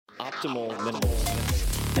optimal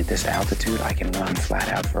minerals. At this altitude, I can run flat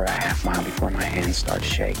out for a half mile before my hands start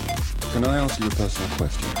shaking. Can I answer your personal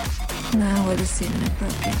question? Now would seem an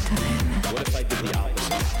appropriate time. What if I did the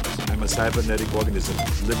opposite? I'm a cybernetic organism,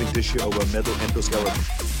 living tissue over a metal endoskeleton.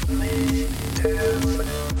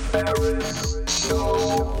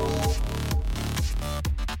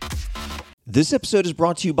 This episode is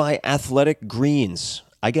brought to you by Athletic Greens.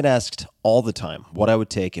 I get asked all the time what I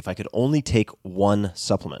would take if I could only take one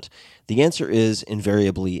supplement. The answer is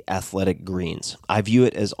invariably Athletic Greens. I view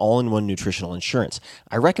it as all-in-one nutritional insurance.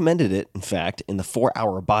 I recommended it, in fact, in the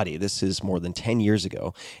 4-Hour Body. This is more than 10 years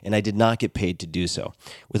ago, and I did not get paid to do so.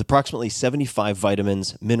 With approximately 75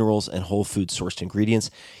 vitamins, minerals, and whole food sourced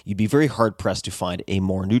ingredients, you'd be very hard-pressed to find a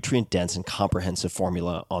more nutrient-dense and comprehensive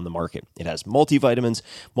formula on the market. It has multivitamins,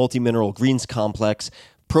 multi-mineral greens complex,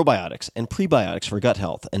 probiotics and prebiotics for gut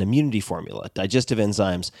health, an immunity formula, digestive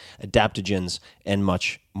enzymes, adaptogens, and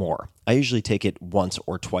much more. I usually take it once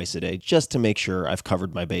or twice a day just to make sure I've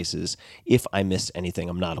covered my bases if I missed anything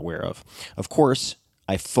I'm not aware of. Of course,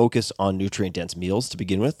 I focus on nutrient-dense meals to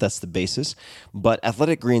begin with. That's the basis. But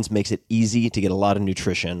Athletic Greens makes it easy to get a lot of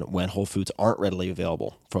nutrition when whole foods aren't readily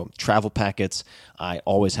available. From travel packets, I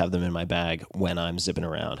always have them in my bag when I'm zipping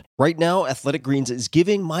around. Right now, Athletic Greens is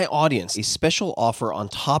giving my audience a special offer on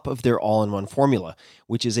top of their all-in-one formula,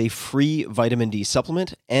 which is a free vitamin D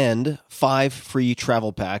supplement and 5 free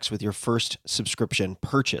travel packs with your first subscription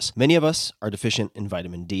purchase. Many of us are deficient in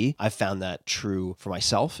vitamin D. I've found that true for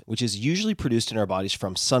myself, which is usually produced in our bodies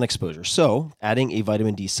from sun exposure. So, adding a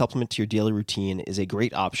vitamin D supplement to your daily routine is a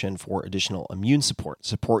great option for additional immune support.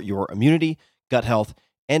 Support your immunity, gut health,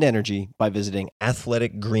 and energy by visiting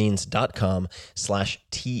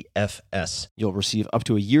athleticgreens.com/TFS. You'll receive up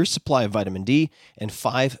to a year's supply of vitamin D and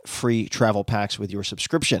 5 free travel packs with your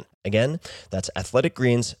subscription. Again, that's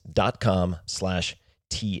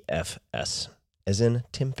athleticgreens.com/TFS, as in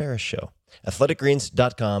Tim Ferriss Show.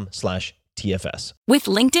 athleticgreens.com/TFS. With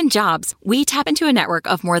LinkedIn Jobs, we tap into a network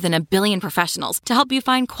of more than 1 billion professionals to help you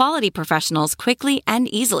find quality professionals quickly and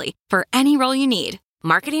easily for any role you need.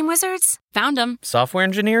 Marketing wizards? Found them. Software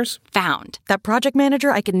engineers? Found. That project manager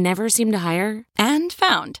I could never seem to hire? And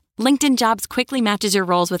found. LinkedIn Jobs quickly matches your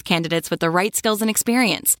roles with candidates with the right skills and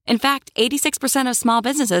experience. In fact, 86% of small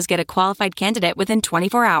businesses get a qualified candidate within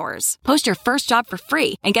 24 hours. Post your first job for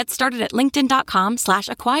free and get started at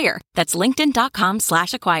linkedin.com/acquire. That's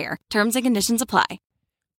linkedin.com/acquire. Terms and conditions apply.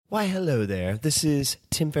 Why, hello there. This is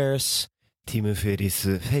Tim Ferriss. Timu Ferris,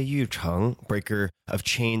 Fei Yu Cheng, breaker of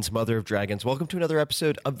chains, mother of dragons. Welcome to another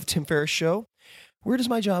episode of the Tim Ferriss Show, where it is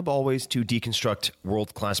my job always to deconstruct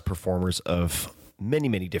world-class performers of many,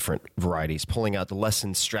 many different varieties, pulling out the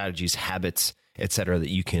lessons, strategies, habits, etc. that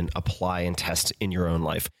you can apply and test in your own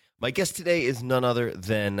life. My guest today is none other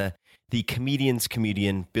than the comedian's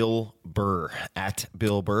comedian, Bill Burr, at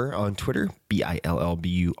Bill Burr on Twitter,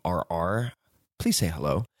 BILLBURR. Please say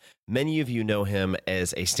hello. Many of you know him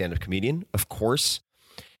as a stand-up comedian, of course.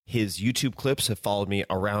 His YouTube clips have followed me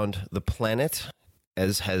around the planet,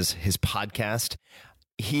 as has his podcast.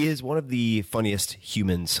 He is one of the funniest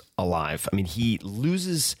humans alive. I mean, he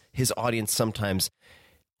loses his audience sometimes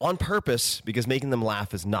on purpose because making them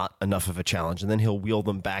laugh is not enough of a challenge, and then he'll wheel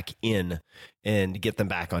them back in and get them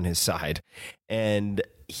back on his side. And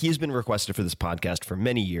he has been requested for this podcast for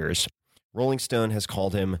many years. Rolling Stone has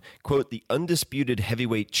called him, quote, the undisputed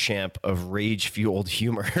heavyweight champ of rage-fueled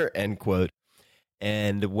humor, end quote.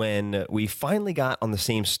 And when we finally got on the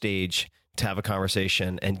same stage to have a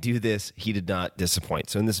conversation and do this, he did not disappoint.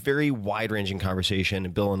 So in this very wide-ranging conversation,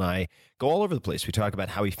 Bill and I go all over the place. We talk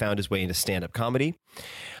about how he found his way into stand-up comedy,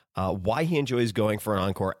 why he enjoys going for an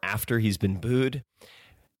encore after he's been booed,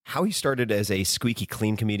 how he started as a squeaky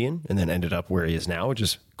clean comedian and then ended up where he is now, which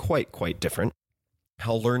is quite different,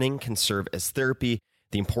 how learning can serve as therapy,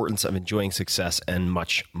 the importance of enjoying success, and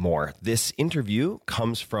much more. This interview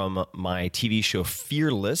comes from my TV show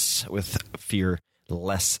Fearless, with fear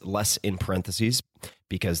less in parentheses,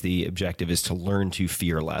 because the objective is to learn to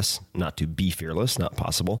fear less, not to be fearless, not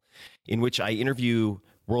possible, in which I interview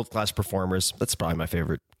world-class performers. That's probably my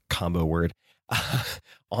favorite combo word.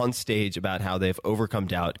 On stage about how they've overcome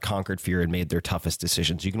doubt, conquered fear, and made their toughest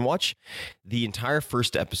decisions. You can watch the entire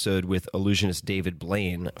first episode with illusionist David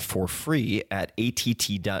Blaine for free at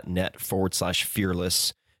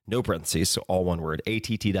att.net/fearless, no parentheses, so all one word,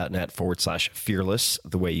 att.net/fearless,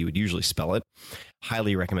 the way you would usually spell it.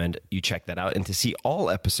 Highly recommend you check that out. And to see all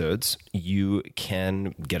episodes, you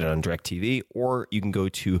can get it on DirecTV, or you can go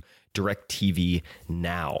to DirecTV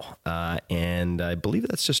Now. And I believe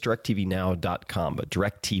that's just directvnow.com, but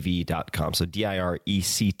directv.com. So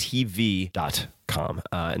DIRECTV.com. TheTimFerris.com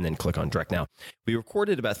and then click on Direct Now. We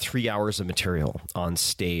recorded about 3 hours of material on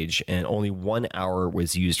stage, and only 1 hour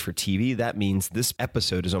was used for TV. That means this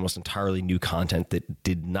episode is almost entirely new content that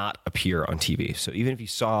did not appear on TV. So even if you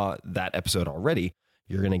saw that episode already,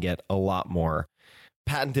 you're going to get a lot more.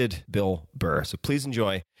 Patented Bill Burr. So please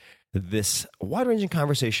enjoy this wide-ranging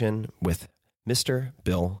conversation with Mr.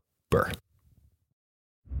 Bill Burr.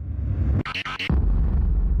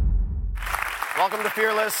 Welcome to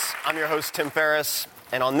Fearless. I'm your host, Tim Ferriss.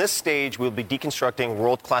 And on this stage, we'll be deconstructing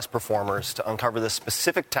world-class performers to uncover the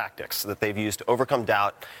specific tactics that they've used to overcome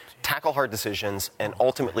doubt, tackle hard decisions, and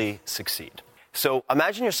ultimately succeed. So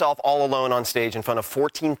imagine yourself all alone on stage in front of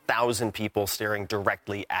 14,000 people staring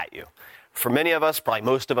directly at you. For many of us, probably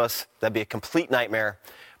most of us, that'd be a complete nightmare.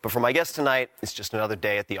 But for my guest tonight, it's just another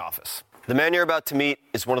day at the office. The man you're about to meet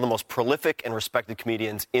is one of the most prolific and respected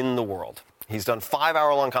comedians in the world. He's done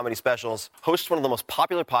 5-hour-long comedy specials, hosts one of the most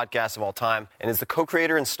popular podcasts of all time, and is the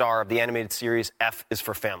co-creator and star of the animated series F is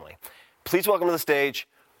for Family. Please welcome to the stage,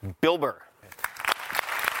 Bill Burr.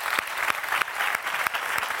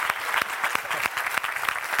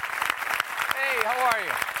 Hey, how are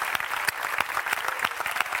you?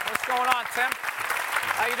 What's going on, Tim?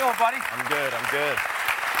 How you doing, buddy? I'm good.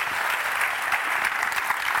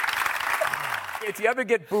 If you ever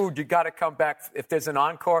get booed, you got to come back. If there's an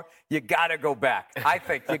encore, you got to go back. I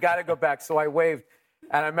think you got to go back. So I waved,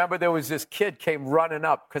 and I remember there was this kid came running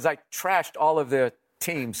up because I trashed all of their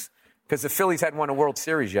teams because the Phillies hadn't won a World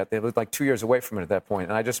Series yet. They were like 2 years away from it at that point.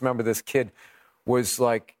 And I just remember this kid was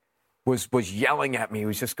yelling at me. He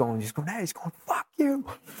was just going, hey, he's going, fuck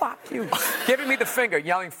you, giving me the finger,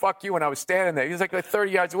 yelling, fuck you. And I was standing there. He was like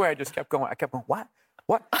 30 yards away. I just kept going. I kept going, what?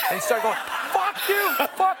 And he started going, fuck you.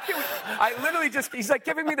 I literally he's like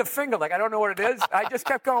giving me the finger, like I don't know what it is. I just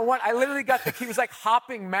kept going, what? I literally he was like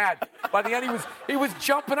hopping mad. By the end, he was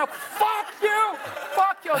jumping up, fuck you.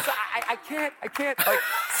 So I can't, like.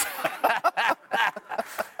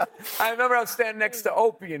 I remember I was standing next to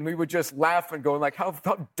Opie, and we were just laughing, going like, how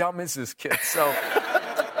dumb is this kid? So,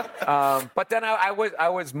 but then I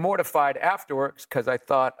was mortified afterwards because I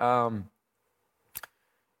thought,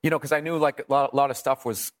 because I knew like a lot of stuff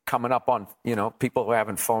was coming up on, people were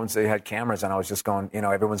having phones, they had cameras, and I was just going,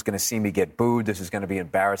 everyone's going to see me get booed. This is going to be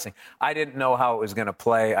embarrassing. I didn't know how it was going to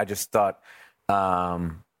play. I just thought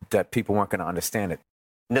that people weren't going to understand it.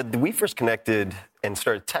 Now, we first connected and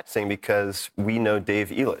started texting because we know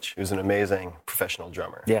Dave Elitch, who's an amazing professional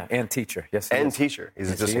drummer. Yeah, and teacher. Yes, he is. Teacher. He's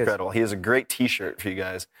yes, just incredible. He has a great T-shirt for you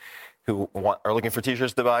guys who are looking for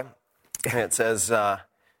T-shirts to buy. And it says, what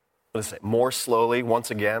does it say? More slowly,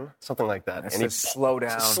 once again, something like that. It says slow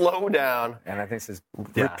down. Slow down. And I think it says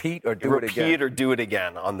repeat or do it again. Repeat or do it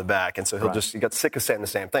again on the back. And so he got sick of saying the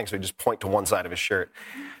same thing, so he just point to one side of his shirt.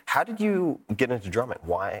 How did you get into drumming?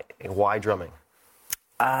 Why drumming?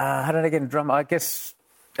 How did I get into drumming? I guess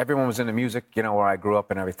everyone was into music, where I grew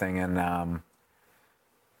up and everything. And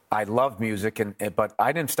I loved music, but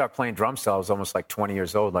I didn't start playing drums till I was almost like 20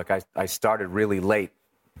 years old. Like I started really late.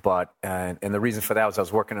 But and the reason for that was I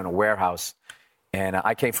was working in a warehouse, and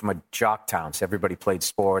I came from a jock town, so everybody played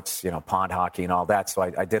sports, pond hockey and all that. So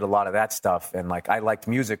I did a lot of that stuff, and like I liked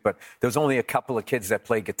music, but there was only a couple of kids that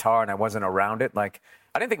played guitar, and I wasn't around it. Like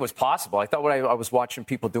I didn't think it was possible. I thought what I was watching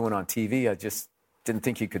people doing on TV, I just didn't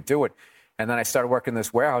think you could do it. And then I started working in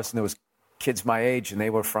this warehouse, and there was kids my age, and they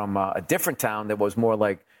were from a different town that was more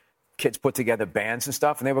like kids put together bands and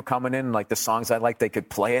stuff, and they were coming in, and like the songs I liked, they could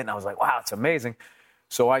play it, and I was like, wow, it's amazing.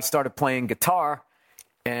 So I started playing guitar,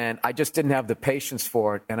 and I just didn't have the patience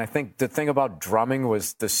for it. And I think the thing about drumming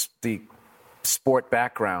was the sport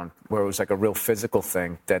background, where it was like a real physical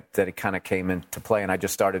thing that it kind of came into play. And I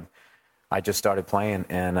just started playing,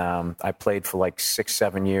 and I played for like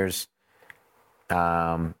 6-7 years.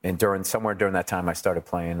 And somewhere during that time, I started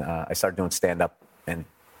playing. I started doing stand-up, and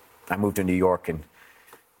I moved to New York. And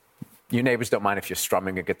your neighbors don't mind if you're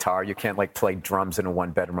strumming a guitar. You can't like play drums in a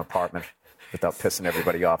one-bedroom apartment without pissing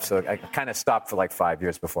everybody off. So I kind of stopped for like 5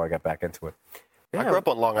 years before I got back into it. Yeah. I grew up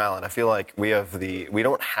on Long Island. I feel like we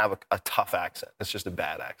don't have a tough accent. It's just a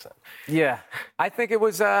bad accent. Yeah. I think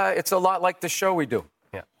it's a lot like the show we do.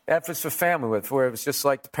 Yeah. F is for Family, where it was just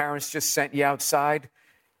like the parents just sent you outside,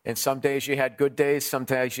 and some days you had good days,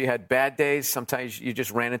 sometimes you had bad days, sometimes you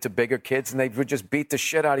just ran into bigger kids, and they would just beat the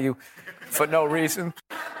shit out of you for no reason.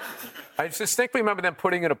 I distinctly remember them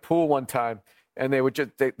putting in a pool one time, and they were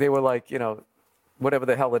like, whatever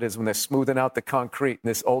the hell it is when they're smoothing out the concrete. And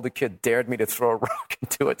this older kid dared me to throw a rock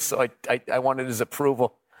into it. So I wanted his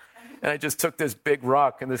approval. And I just took this big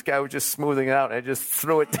rock, and this guy was just smoothing it out. And I just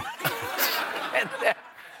threw it down.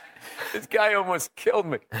 This guy almost killed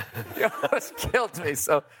me. He almost killed me.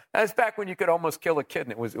 So that's back when you could almost kill a kid,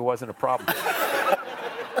 and it wasn't a problem.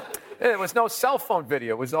 There was no cell phone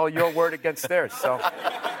video. It was all your word against theirs. So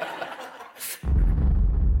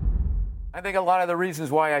I think a lot of the reasons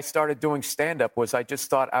why I started doing stand-up was I just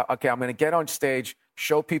thought, okay, I'm going to get on stage,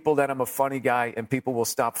 show people that I'm a funny guy, and people will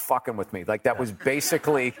stop fucking with me. Like, that was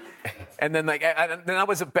basically, and then I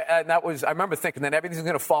remember thinking, then everything's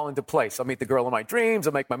going to fall into place. I'll meet the girl of my dreams,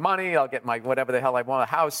 I'll make my money, I'll get my whatever the hell I want,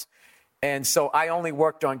 a house. And so I only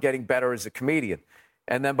worked on getting better as a comedian.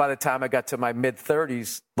 And then by the time I got to my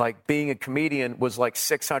mid-30s, like, being a comedian was like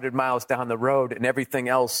 600 miles down the road, and everything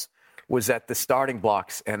else was at the starting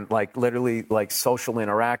blocks. And, like, literally, like, social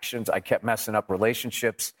interactions. I kept messing up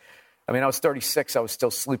relationships. I mean, I was 36. I was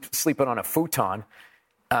still sleeping on a futon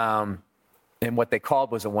in what they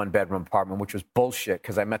called was a one-bedroom apartment, which was bullshit,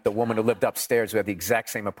 because I met the woman who lived upstairs who had the exact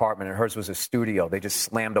same apartment, and hers was a studio. They just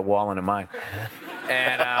slammed a wall into mine.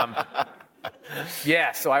 And,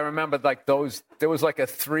 yeah, so I remember, like, there was like a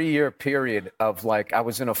 3-year period of, like, I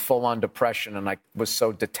was in a full-on depression, and I was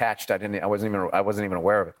so detached I wasn't even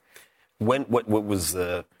aware of it. What was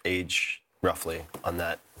the age roughly on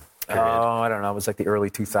that period? Oh, I don't know. It was like the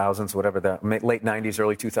early 2000s, whatever that, late 90s,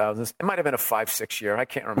 early 2000s. It might have been a 5-6 year. I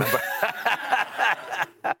can't remember.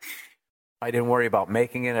 I didn't worry about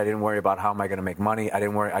making it. I didn't worry about how am I going to make money. I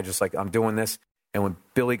didn't worry. I just, like, I'm doing this. And when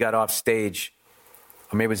Billy got off stage,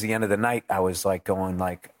 or maybe it was the end of the night, I was like going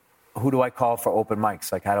like, who do I call for open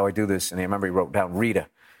mics? Like, how do I do this? And I remember he wrote down Rita,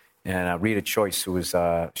 and Rita Choice, who was,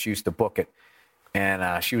 she used to book it.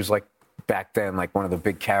 And she was like, back then, like, one of the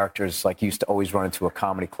big characters, like, used to always run into a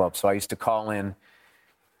comedy club. So I used to call in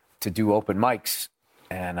to do open mics.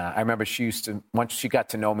 And I remember she used to, once she got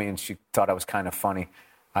to know me and she thought I was kind of funny,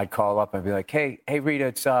 I'd call up and be like, hey, Rita,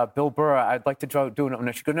 it's Bill Burr. I'd like to do it.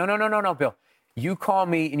 And she'd go, no, Bill. You call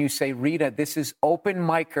me and you say, Rita, this is open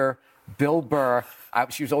micer Bill Burr.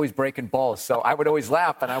 She was always breaking balls. So I would always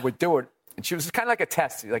laugh and I would do it. And she was kind of like a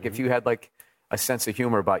test, like if you had like a sense of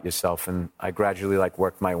humor about yourself. And I gradually like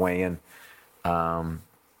worked my way in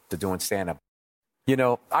to doing stand-up. You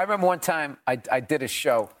know, I remember one time I did a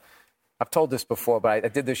show. I've told this before, but I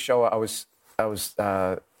did this show. I was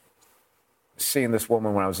seeing this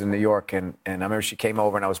woman when I was in New York, and I remember she came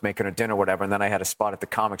over and I was making her dinner or whatever, and then I had a spot at the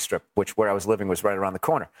comic strip, which where I was living was right around the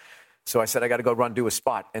corner. So I said, I got to go do a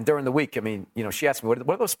spot. And during the week, I mean, you know, she asked me, what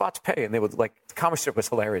do those spots pay? And they would, like, the comic strip was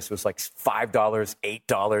hilarious. It was like $5, $8,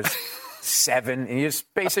 $7. And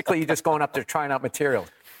you just going up there trying out material.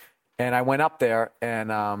 And I went up there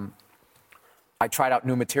and I tried out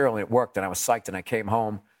new material and it worked. And I was psyched, and I came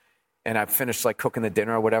home and I finished like cooking the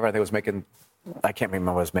dinner or whatever. I think I was making, I can't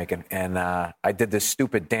remember what I was making. And I did this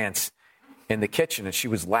stupid dance in the kitchen, and she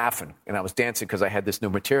was laughing, and I was dancing because I had this new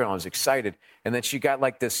material. I was excited, and then she got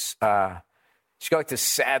like this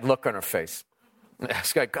sad look on her face. I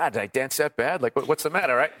was like, God, did I dance that bad? Like, what's the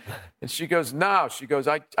matter, right? And she goes, no. She goes,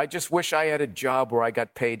 I just wish I had a job where I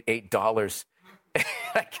got paid $8.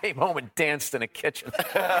 I came home and danced in a kitchen.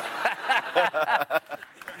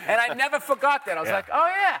 And I never forgot that. I was like, oh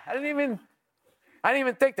yeah, I didn't even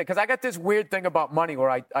think that, because I got this weird thing about money where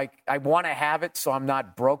I want to have it so I'm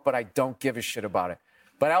not broke, but I don't give a shit about it.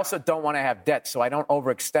 But I also don't want to have debt, so I don't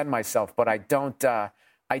overextend myself, but I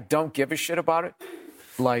don't give a shit about it.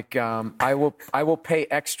 Like, I will pay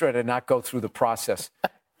extra to not go through the process.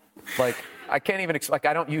 Like, I can't even, like,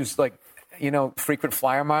 I don't use, like, you know, frequent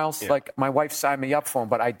flyer miles. Yeah. Like, my wife signed me up for them,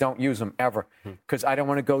 but I don't use them ever because I don't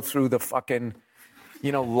want to go through the fucking,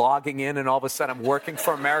 you know, logging in and all of a sudden I'm working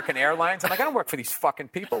for American Airlines. I'm like, I don't work for these fucking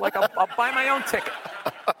people. Like, I'll buy my own ticket.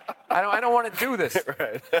 I don't want to do this.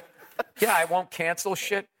 Right. Yeah, I won't cancel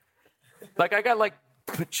shit. Like, I got like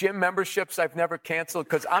gym memberships I've never canceled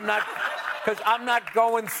because I'm not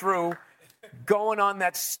going on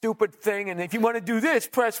that stupid thing. And if you want to do this,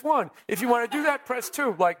 press 1. If you want to do that, press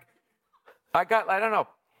 2. Like, I don't know.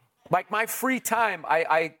 Like, my free time,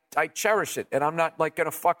 I cherish it, and I'm not like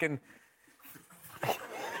gonna fucking.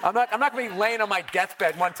 I'm not going to be laying on my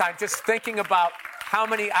deathbed one time just thinking about how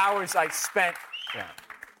many hours I spent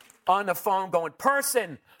on the phone going,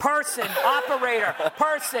 person, operator,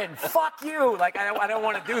 person, fuck you. Like, I don't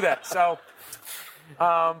want to do that. So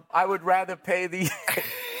I would rather pay the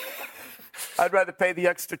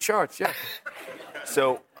extra charge, yeah.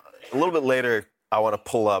 So a little bit later, I want to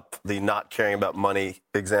pull up the not caring about money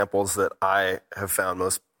examples that I have found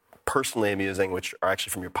most personally amusing, which are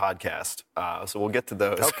actually from your podcast. So we'll get to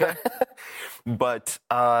those. Okay. But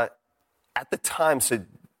at the time, so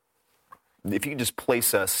if you could just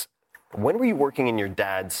place us, when were you working in your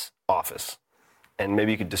dad's office? And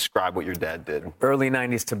maybe you could describe what your dad did. Early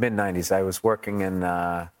 90s to mid 90s. I was working in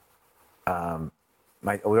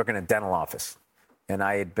we work in a dental office, and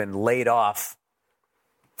I had been laid off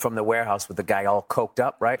from the warehouse with the guy all coked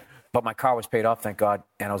up, right? But my car was paid off, thank God,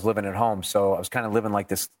 and I was living at home. So I was kind of living like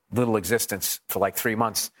this little existence for like 3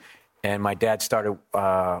 months. And my dad started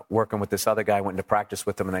working with this other guy, went into practice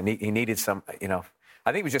with him, and he needed some, I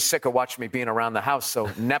think he was just sick of watching me being around the house. So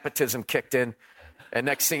nepotism kicked in. And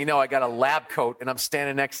next thing you know, I got a lab coat, and I'm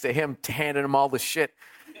standing next to him, handing him all the shit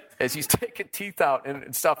as he's taking teeth out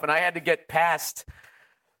and stuff. And I had to get past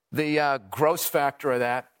the gross factor of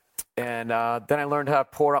that. And then I learned how to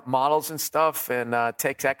pour up models and stuff and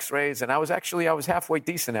take x-rays. And I was halfway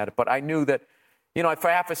decent at it. But I knew that, for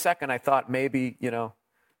half a second, I thought maybe,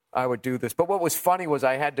 I would do this. But what was funny was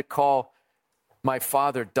I had to call my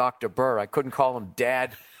father Dr. Burr. I couldn't call him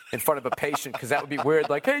Dad in front of a patient because that would be weird.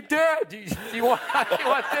 Like, hey, Dad, do you want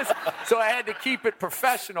this? So I had to keep it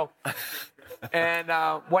professional. And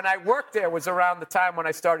when I worked there was around the time when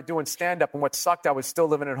I started doing stand-up. And what sucked, I was still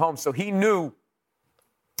living at home. So he knew,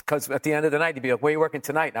 because at the end of the night, he'd be like, where are you working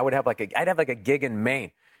tonight? And I'd have a gig in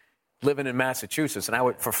Maine, living in Massachusetts, and I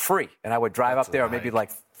would, for free. And I would drive up there, maybe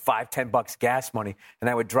like $5-10 gas money, and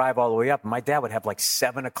I would drive all the way up. And my dad would have like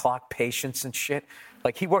 7 o'clock patients and shit.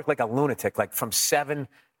 Like, he worked like a lunatic, like from 7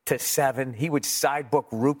 to 7. He would side book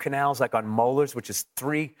root canals, like on molars, which is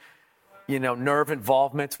 3, nerve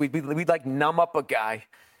involvements. We'd like numb up a guy,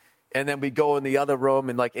 and then we'd go in the other room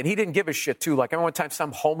and he didn't give a shit too. Like, I remember one time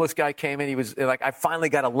some homeless guy came in. He was like, I finally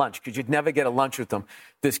got a lunch, because you'd never get a lunch with him.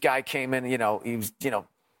 This guy came in, he was,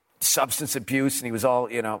 substance abuse, and he was all,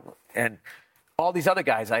 and all these other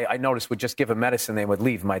guys I noticed would just give him medicine. They would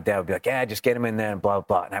leave. My dad would be like, yeah, just get him in there and blah,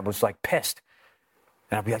 blah. And I was like pissed.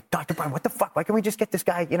 And I'd be like, Dr. Brown, what the fuck? Why can't we just get this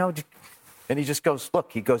guy, And he just goes,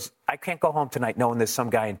 look, I can't go home tonight knowing there's some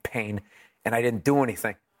guy in pain, and I didn't do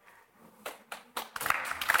anything.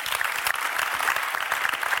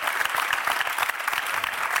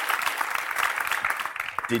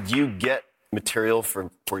 Did you get material for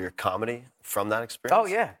your comedy from that experience? Oh,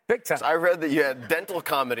 yeah, big time. I read that you had dental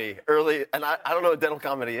comedy early, and I don't know what dental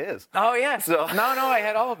comedy is. Oh, yeah. So. No, I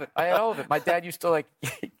had all of it. My dad used to,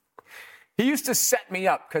 he used to set me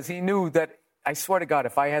up, because he knew that, I swear to God,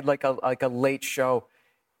 if I had like a late show,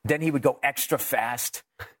 then he would go extra fast.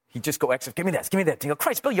 He'd just go extra, give me that. He'd go,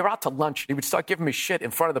 Christ, Bill, you're out to lunch. He would start giving me shit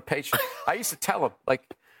in front of the patient. I used to tell him, like,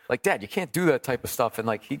 Dad, you can't do that type of stuff.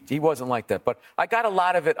 And he wasn't like that. But I got a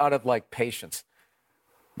lot of it out of patience.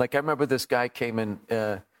 Like, I remember this guy came in.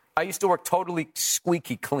 I used to work totally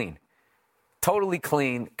squeaky clean. Totally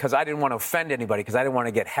clean, because I didn't want to offend anybody, because I didn't want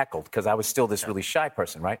to get heckled, because I was still this really shy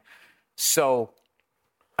person, right? So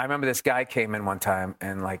I remember this guy came in one time,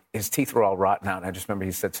 and his teeth were all rotten out. And I just remember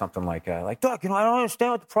he said something like, Doc, I don't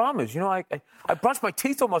understand what the problem is. I brush my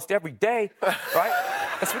teeth almost every day, right?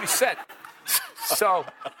 That's what he said. So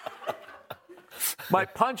my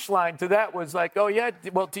punchline to that was like, oh, yeah,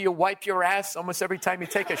 well, do you wipe your ass almost every time you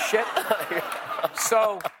take a shit?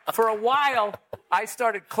 So for a while, I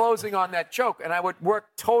started closing on that joke, and I would work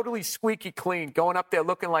totally squeaky clean, going up there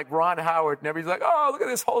looking like Ron Howard, and everybody's like, oh, look at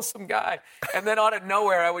this wholesome guy. And then out of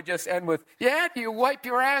nowhere, I would just end with, yeah, do you wipe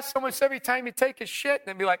your ass almost every time you take a shit? And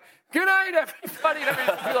then be like, good night, everybody. And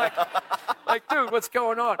everybody would be like, dude, what's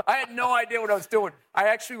going on? I had no idea what I was doing. I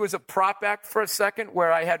actually was a prop act for a second,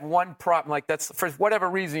 where I had one prop. That's, for whatever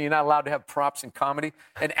reason, you're not allowed to have props in comedy.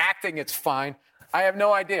 And acting, it's fine. I have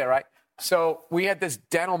no idea, right? So we had this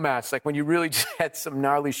dental mask, when you really just had some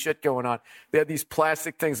gnarly shit going on. They had these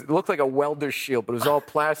plastic things. It looked like a welder's shield, but it was all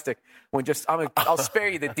plastic. I'll spare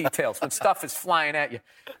you the details when stuff is flying at you.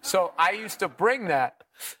 So I used to bring that,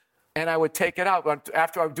 and I would take it out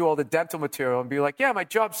after I would do all the dental material and be like, yeah, my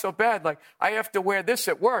job's so bad. I have to wear this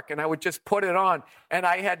at work. And I would just put it on, and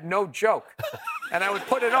I had no joke. And I would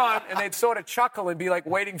put it on, and they'd sort of chuckle and be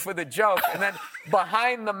waiting for the joke. And then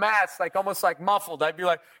behind the mask, almost muffled, I'd be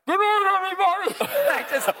like, good night, everybody. And I'd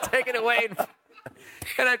just take it away,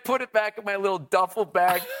 and I'd put it back in my little duffel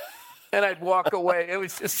bag, and I'd walk away. It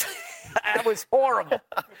was just, it was horrible.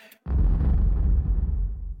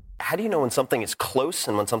 How do you know when something is close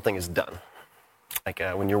and when something is done?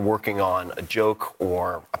 When you're working on a joke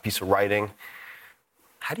or a piece of writing,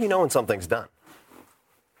 how do you know when something's done?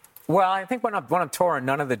 Well, I think when I'm touring,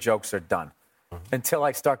 none of the jokes are done. Mm-hmm. Until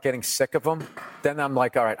I start getting sick of them. Then I'm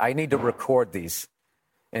like, all right, I need to record these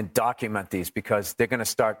and document these, because they're going to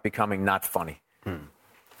start becoming not funny.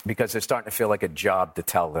 Because they're starting to feel like a job to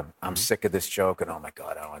tell them. I'm sick of this joke, and oh my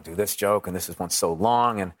God, I don't want to do this joke, and this is one so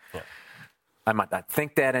long, and I might not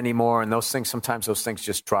think that anymore. And sometimes those things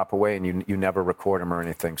just drop away, and you never record them or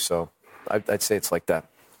anything. So I'd say it's like that.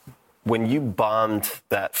 When you bombed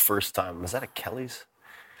that first time, was that at Kelly's?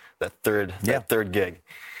 That third gig.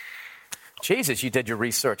 Jesus, you did your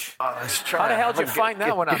research. I was How trying. the hell did you find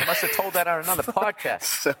that one out? I must have told that on another podcast.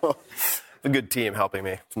 So, a good team helping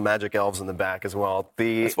me. Some magic elves in the back as well.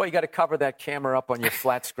 That's why you got to cover that camera up on your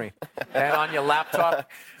flat screen and on your laptop.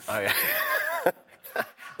 Oh, yeah.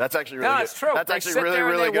 That's actually really No, good. it's true. That's They actually sit really, there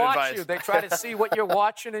and really they good watch advice. you. They try to see what you're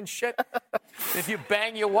watching and shit. If you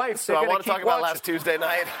bang your wife, So they're I going want to to keep talk about watching. last Tuesday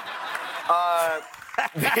night.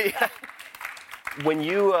 When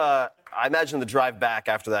you, I imagine the drive back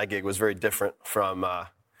after that gig was very different from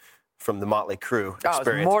the Motley Crue I was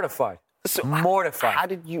experience. mortified. So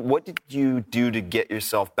mortified. What did you do to get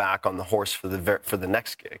yourself back on the horse for the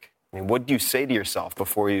next gig? I mean, what did you say to yourself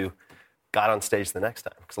before you got on stage the next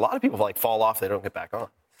time? Because a lot of people fall off, they don't get back on.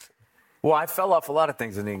 Well, I fell off a lot of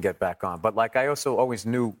things and didn't get back on. But, I also always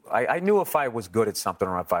knew, I knew if I was good at something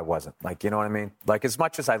or if I wasn't. You know what I mean? As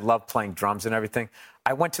much as I love playing drums and everything,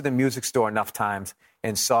 I went to the music store enough times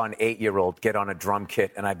and saw an 8-year-old get on a drum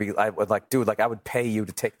kit. And I would pay you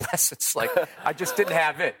to take lessons. I just didn't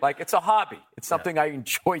have it. It's a hobby. It's something I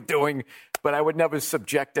enjoy doing, but I would never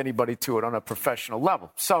subject anybody to it on a professional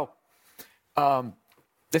level. So,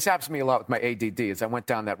 this happens to me a lot with my ADD. As I went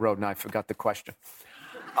down that road and I forgot the question.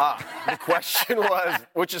 The question was,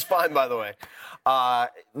 which is fine, by the way.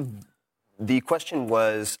 The question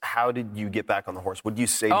was, how did you get back on the horse? What did you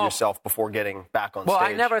say to yourself before getting back on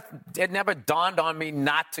stage? Well, it never dawned on me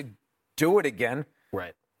not to do it again.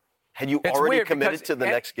 Right. Had you It's already weird committed because to the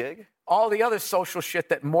next gig? All the other social shit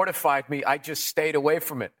that mortified me, I just stayed away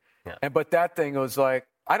from it. Yeah. But that thing was I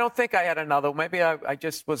don't think I had another. Maybe I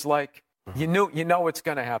just was you know it's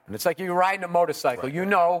going to happen. It's like you're riding a motorcycle. Right. You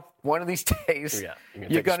know one of these days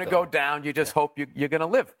you're going to go down. You just hope you're going to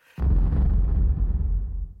live.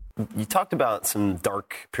 You talked about some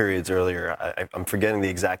dark periods earlier. I'm forgetting the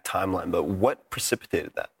exact timeline, but what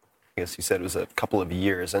precipitated that? I guess you said it was a couple of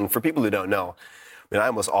years. And for people who don't know, I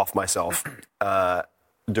almost off myself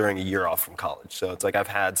during a year off from college. So it's I've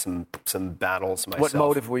had some battles myself. What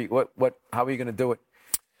motive were you? How were you going to do it?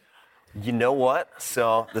 You know what?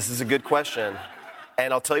 So this is a good question.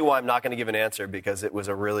 And I'll tell you why I'm not going to give an answer, because it was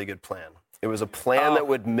a really good plan. It was a plan that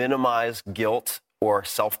would minimize guilt or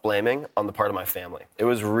self-blaming on the part of my family. It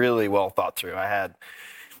was really well thought through. I had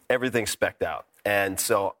everything specced out. And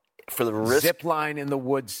so for the risk... Zip line in the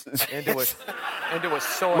woods into a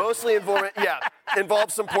sword. Mostly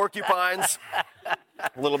involved some porcupines, a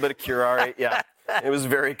little bit of curare. Yeah, it was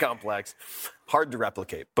very complex. Hard to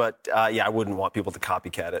replicate, but I wouldn't want people to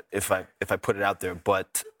copycat it if I put it out there.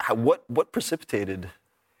 But what precipitated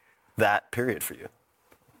that period for you?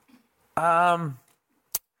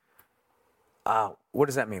 What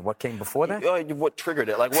does that mean? What came before that? What triggered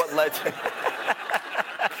it? What led to...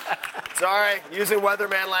 Sorry, using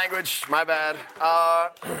weatherman language. My bad. I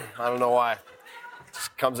don't know why. It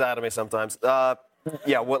just comes out of me sometimes. What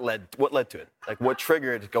led to it? What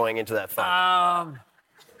triggered going into that fight?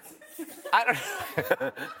 I don't.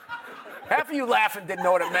 Half of you laughing didn't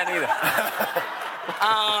know what it meant either.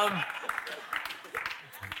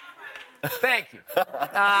 Thank you.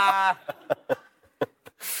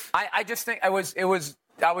 I just think I was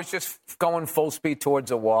just going full speed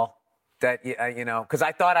towards a wall. That because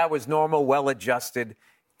I thought I was normal, well-adjusted,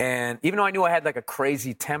 and even though I knew I had a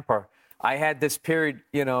crazy temper, I had this period,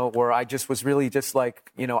 where I just was really just I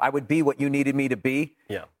would be what you needed me to be.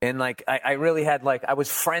 Yeah. And I really had I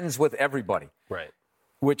was friends with everybody. Right.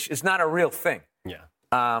 Which is not a real thing.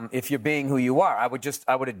 Yeah. If you're being who you are, I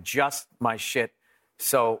would adjust my shit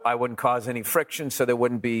so I wouldn't cause any friction, so there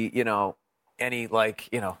wouldn't be, any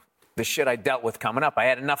the shit I dealt with coming up. I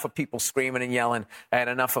had enough of people screaming and yelling. I had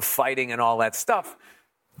enough of fighting and all that stuff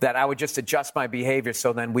that I would just adjust my behavior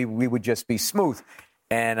so then we would just be smooth.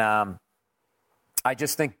 And I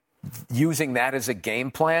just think using that as a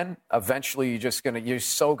game plan, eventually you're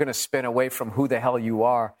so gonna spin away from who the hell you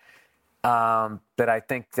are that I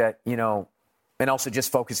think that, and also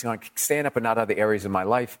just focusing on stand-up and not other areas of my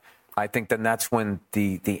life, I think then that's when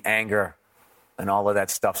the anger and all of that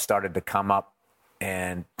stuff started to come up.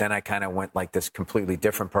 And then I kind of went this completely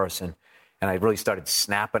different person. And I really started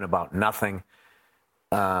snapping about nothing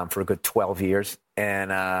for a good 12 years.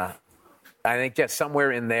 And I think,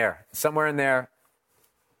 somewhere in there,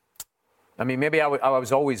 I mean, maybe I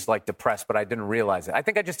was always depressed, but I didn't realize it. I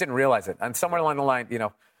think I just didn't realize it. And somewhere along the line,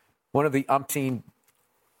 one of the umpteen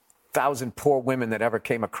thousand poor women that ever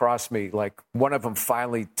came across me, one of them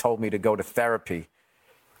finally told me to go to therapy.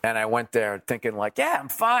 And I went there thinking I'm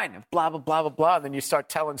fine, and blah, blah, blah, blah, blah. And then you start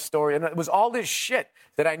telling story. And it was all this shit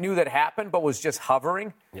that I knew that happened, but was just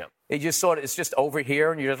hovering. Yeah. It just it's just over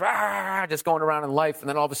here, and you're just going around in life. And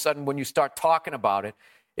then all of a sudden, when you start talking about it,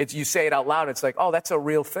 you say it out loud. It's oh, that's a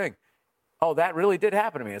real thing. oh, that really did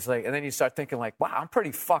happen to me. It's like, and then you start thinking like, wow, I'm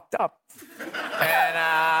pretty fucked up.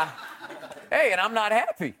 And, hey, and I'm not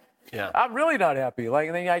happy. Yeah. I'm really not happy. Like,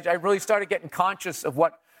 and then I really started getting conscious of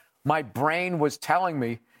what my brain was telling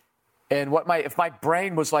me. And if my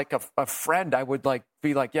brain was like a friend, I would like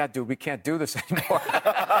be like, yeah, dude, we can't do this anymore.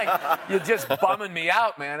 Like, you're just bumming me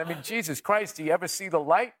out, man. I mean, Jesus Christ, do you ever see the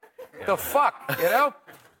light? The fuck, you know?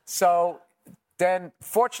 So then,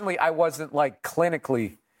 fortunately, I wasn't like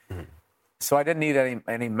clinically, so I didn't need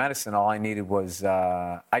any medicine. All I needed was,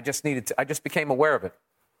 I just became aware of it.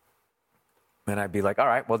 And I'd be like, all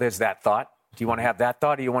right, well, there's that thought. Do you want to have that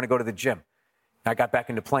thought or you want to go to the gym? I got back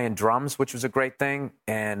into playing drums, which was a great thing.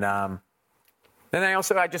 And then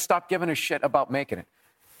I just stopped giving a shit about making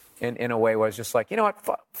it in a way where I was just like, you know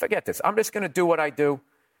what, forget this. I'm just going to do what I do.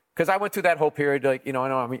 Because I went through that whole period, like, you know, I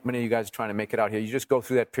know many of you guys are trying to make it out here. You just go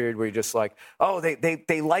through that period where you're just like, oh,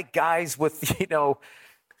 they like guys with, you know,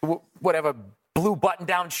 whatever, blue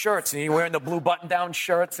button-down shirts. And you're wearing the blue button-down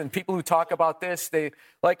shirts. And people who talk about this,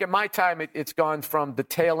 like in my time, it's gone from the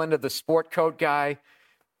tail end of the sport coat guy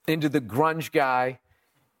into the grunge guy,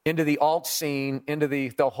 into the alt scene, into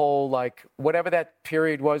the whole, like, whatever that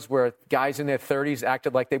period was where guys in their 30s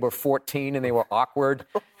acted like they were 14 and they were awkward.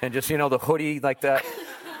 And just, you know, the hoodie, like that.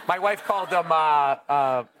 My wife called them,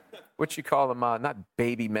 what'd she call them? Not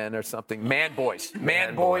baby men or something. Man boys.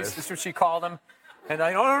 Man boys. That's what she called them. And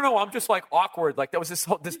I don't know. I'm just like awkward. Like that was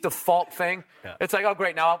this default thing. Yeah. It's like, oh,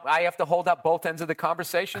 great. Now I have to hold up both ends of the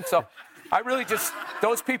conversation. So I really just,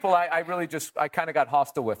 those people I kind of got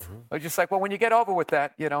hostile with. I was just like, well, when you get over with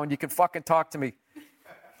that, you know, and you can fucking talk to me.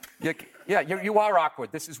 You are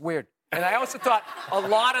awkward. This is weird. And I also thought a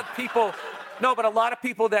lot of people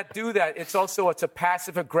that do that, it's a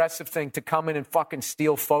passive-aggressive thing to come in and fucking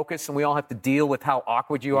steal focus, and we all have to deal with how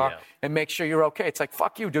awkward you are and make sure you're okay. It's like,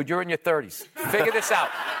 fuck you, dude. You're in your 30s. Figure this out.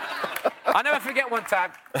 I'll never forget one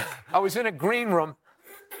time. I was in a green room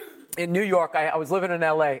in New York. I was living in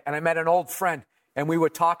L.A., and I met an old friend, and we were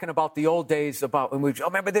talking about the old days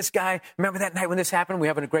remember this guy? Remember that night when this happened? We were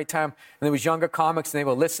having a great time. And there was younger comics, and they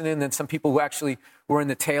were listening, and then some people who actually were in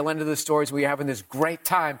the tail end of the stories. We were having this great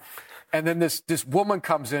time. And then this woman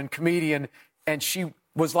comes in, comedian, and she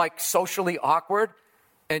was like socially awkward,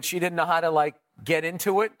 and she didn't know how to like get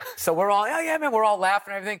into it. So we're all, oh yeah, man, we're all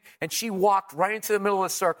laughing and everything. And she walked right into the middle of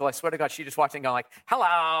the circle. I swear to God, she just walked in going like,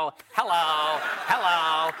 hello, hello,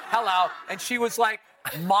 hello, hello. And she was like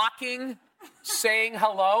mocking, saying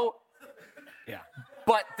hello. Yeah.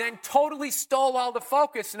 But then totally stole all the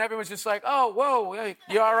focus, and everyone was just like, oh, whoa,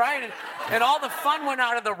 you all right? And all the fun went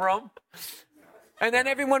out of the room. And then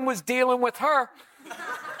everyone was dealing with her.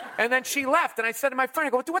 And then she left. And I said to my friend,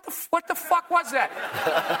 I go, what the fuck was that?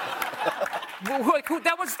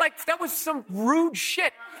 That was some rude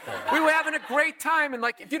shit. We were having a great time. And,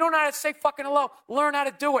 like, if you don't know how to say fucking hello, learn how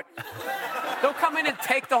to do it. Don't come in and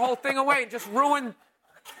take the whole thing away and just ruin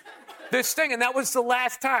this thing. And that was the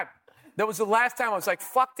last time. That was the last time I was like,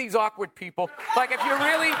 fuck these awkward people. Like, if you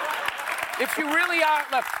really are,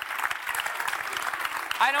 look,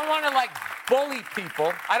 I don't want to, like, bully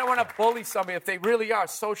people. I don't want to bully somebody. If they really are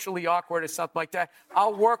socially awkward or something like that,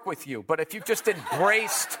 I'll work with you. But if you've just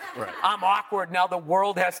embraced, I'm awkward, now the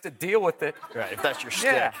world has to deal with it. Right, if that's your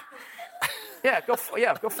shtick. Go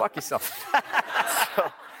fuck yourself.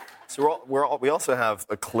 So we also have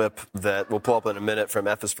a clip that we'll pull up in a minute from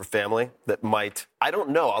F is for Family that might, I don't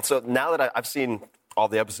know. Also, now that I've seen all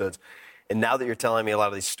the episodes, and now that you're telling me a lot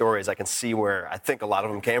of these stories, I can see where I think a lot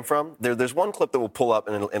of them came from. There's one clip that we'll pull up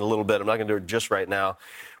in a little bit. I'm not going to do it just right now.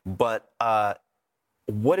 But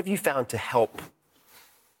what have you found to help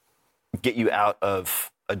get you out of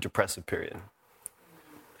a depressive period?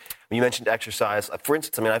 You mentioned exercise. For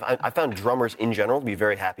instance, I mean, I found drummers in general to be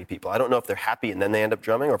very happy people. I don't know if they're happy and then they end up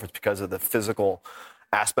drumming or if it's because of the physical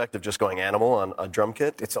aspect of just going animal on a drum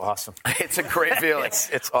kit. It's awesome. It's a great feeling.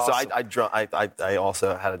 it's awesome. So I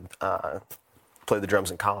also had played the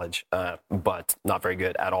drums in college, but not very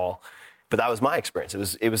good at all. But that was my experience.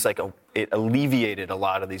 It was like it alleviated a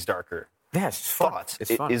lot of these darker thoughts.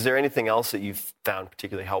 It's fun. Is there anything else that you've found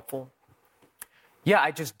particularly helpful? Yeah,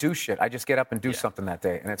 I just do shit. I just get up and do something that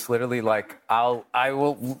day. And it's literally like, I'll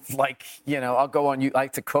go on, I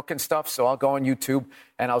like to cook and stuff, so I'll go on YouTube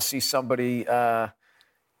and I'll see somebody, what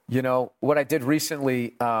I did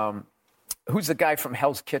recently, who's the guy from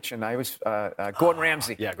Hell's Kitchen? Gordon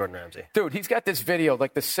Ramsay. Yeah, Gordon Ramsay. Dude, he's got this video,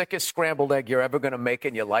 like the sickest scrambled egg you're ever going to make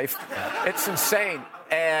in your life. Yeah. It's insane.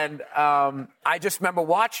 And I just remember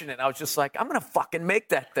watching it. I was just like, I'm going to fucking make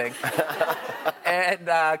that thing. And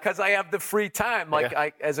because I have the free time,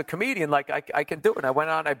 as a comedian, I can do it. And I went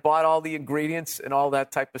out and I bought all the ingredients and all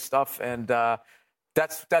that type of stuff. And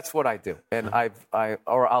That's what I do, and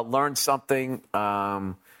I'll learn something.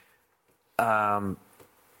 But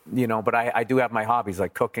I do have my hobbies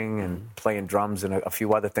like cooking and playing drums and a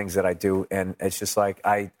few other things that I do. And it's just like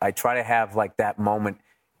I try to have like that moment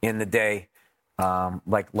in the day,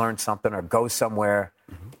 like learn something or go somewhere.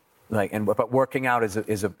 But working out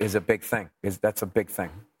is a big thing. That's a big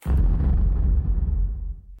thing.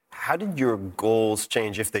 How did your goals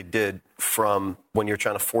change, if they did, from when you're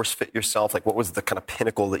trying to force fit yourself? Like, what was the kind of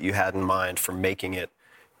pinnacle that you had in mind for making it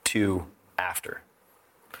to after?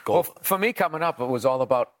 Well, for me, coming up, it was all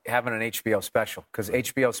about having an HBO special, because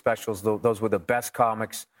HBO specials, those were the best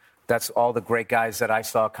comics. That's all the great guys that I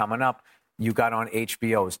saw coming up. You got on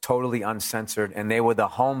HBO. It was totally uncensored, and they were the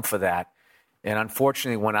home for that. And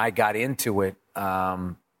unfortunately, when I got into it,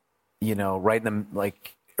 right in the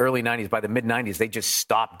early 90s, by the mid 90s, they just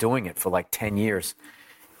stopped doing it for like 10 years.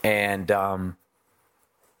 And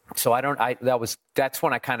so that's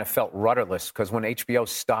when I kind of felt rudderless, because when HBO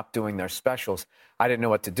stopped doing their specials, I didn't know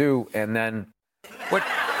what to do. And then when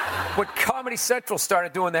Comedy Central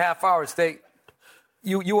started doing the half hours, the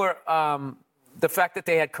fact that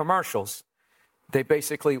they had commercials, they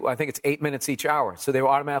basically, I think it's 8 minutes each hour. So they were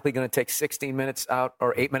automatically going to take 16 minutes out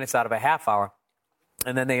or 8 minutes out of a half hour.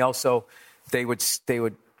 And then they would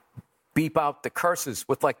beep out the curses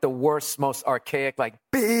with like the worst, most archaic, like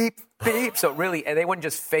beep, beep. So really, and they wouldn't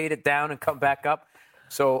just fade it down and come back up.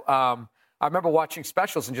 So I remember watching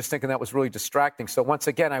specials and just thinking that was really distracting. So once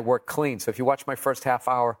again, I worked clean. So if you watch my first half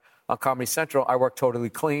hour on Comedy Central, I worked totally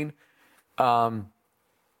clean. And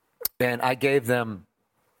I gave them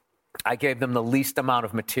the least amount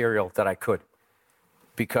of material that I could,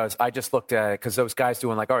 because I just looked at it, because those guys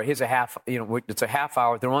doing like, all right, here's a half, it's a half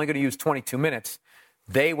hour. They're only going to use 22 minutes.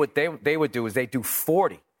 They would do is they do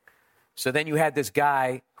 40. So then you had this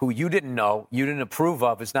guy who you didn't know, you didn't approve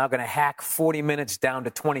of, is now going to hack 40 minutes down to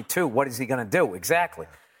 22. What is he going to do? Exactly.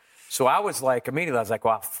 So I was like, immediately, I was like,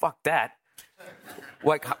 well, fuck that.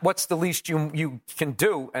 Like, what's the least you can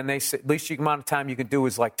do? And they said, least amount of time you can do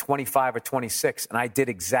is like 25 or 26. And I did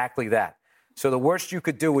exactly that. So the worst you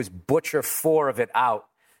could do is butcher 4 of it out,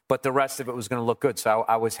 but the rest of it was going to look good. So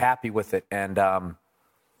I was happy with it. And,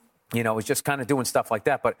 it was just kind of doing stuff like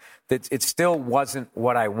that. But it still wasn't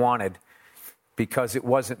what I wanted, because it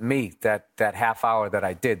wasn't me, that half hour that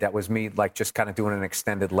I did. That was me, like, just kind of doing an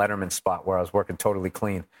extended Letterman spot where I was working totally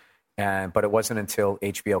clean. But it wasn't until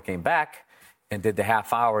HBO came back and did the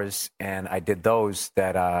half hours, and I did those,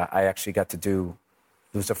 that I actually got to do.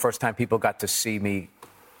 It was the first time people got to see me,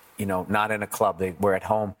 not in a club. They were at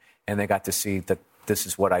home, and they got to see that this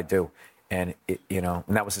is what I do. And, and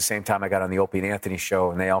that was the same time I got on the Opie and Anthony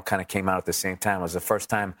show, and they all kind of came out at the same time. It was the first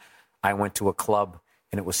time I went to a club,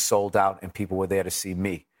 and it was sold out, and people were there to see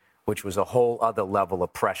me, which was a whole other level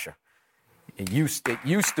of pressure. It used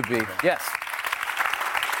to be, yes.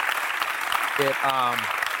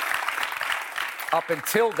 Up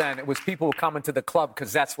until then, it was people who come into the club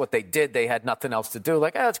because that's what they did. They had nothing else to do.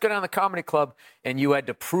 Like, let's go down to the comedy club, and you had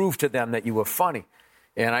to prove to them that you were funny.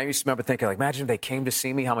 And I used to remember thinking, like, imagine if they came to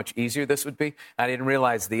see me, how much easier this would be. I didn't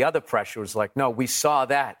realize the other pressure was like, no, we saw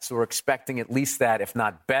that, so we're expecting at least that, if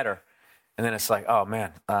not better. And then it's like, oh,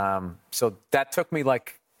 man. So that took me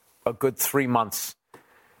like a good 3 months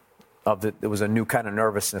it was a new kind of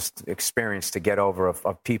nervousness experience to get over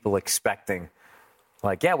of people expecting,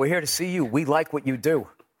 like, yeah, we're here to see you. We like what you do.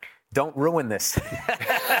 Don't ruin this.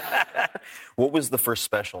 What was the first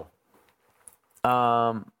special?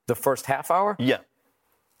 The first half hour? Yeah.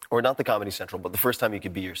 Or not the Comedy Central, but the first time you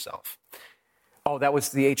could be yourself. Oh, that was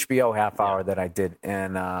the HBO half hour that I did.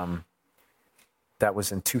 And that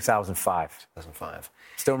was in 2005. 2005.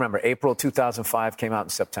 Still remember, April 2005, came out in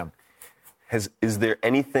September. Is there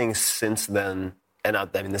anything since then, and I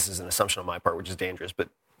mean, this is an assumption on my part, which is dangerous, but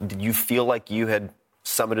did you feel like you had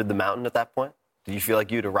summited the mountain at that point? Did you feel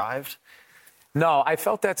like you'd arrived? No, I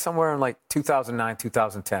felt that somewhere in like 2009,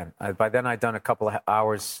 2010. By then, I'd done a couple of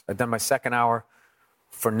hours. I'd done my second hour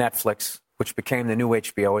for Netflix, which became the new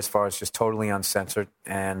HBO as far as just totally uncensored.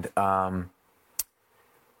 And I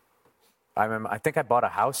remember, I think I bought a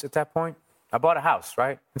house at that point. I bought a house,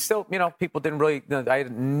 right? And still, people didn't really, I had a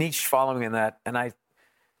niche following in that. And I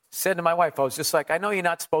said to my wife, I was just like, I know you're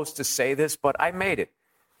not supposed to say this, but I made it.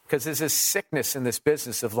 Because there's this sickness in this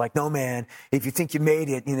business of like, no, man, if you think you made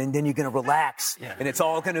it, and then you're going to relax, and it's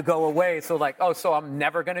all going to go away. So like, oh, so I'm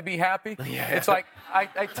never going to be happy? Yeah. It's like,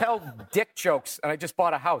 I tell dick jokes, and I just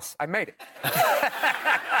bought a house. I made it.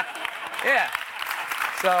 Yeah.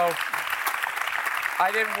 So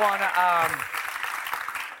I didn't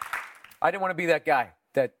want to be that guy.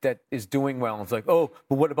 that is doing well. And it's like, oh,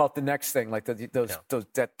 but what about the next thing? Like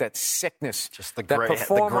that sickness. Just the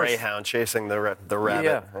that greyhound chasing the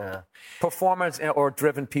rabbit. Yeah. Performers or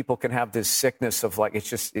driven people can have this sickness of like, it's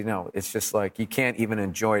just like you can't even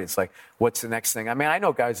enjoy it. It's like, what's the next thing? I mean, I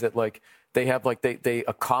know guys that like, they have like they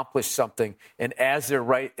accomplish something, and as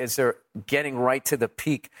they're getting right to the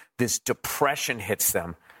peak, this depression hits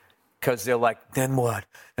them because they're like, then what?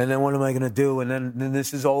 And then what am I going to do? And then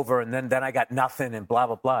this is over, and then I got nothing, and blah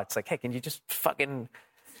blah blah. It's like, hey, can you just fucking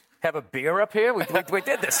have a beer up here? We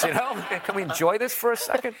did this, you know? Can we enjoy this for a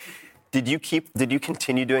second? Did you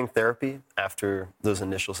continue doing therapy after those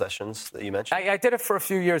initial sessions that you mentioned? I did it for a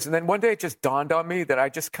few years, and then one day it just dawned on me that I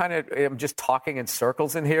just kind of am just talking in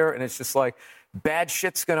circles in here, and it's just like bad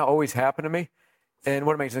shit's going to always happen to me. And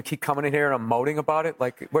what am I going to keep coming in here and emoting about it?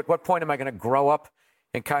 Like, what point am I going to grow up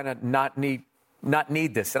and kind of not need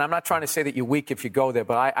this? And I'm not trying to say that you're weak if you go there,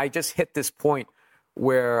 but I just hit this point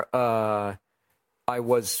where I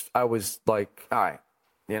was like, all right,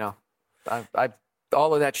 you know, I've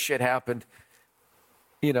all of that shit happened,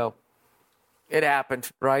 you know, it happened,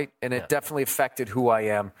 right? And it definitely affected who I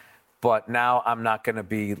am. But now I'm not going to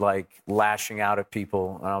be like lashing out at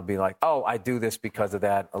people. And I'll be like, oh, I do this because of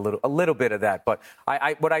that, a little bit of that. But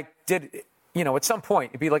what I did, you know, at some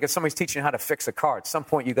point, it'd be like if somebody's teaching you how to fix a car. At some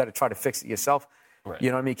point, you got to try to fix it yourself. Right. You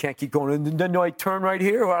know what I mean? You can't keep going, and then do I turn right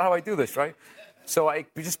here? Or how do I do this, right? So it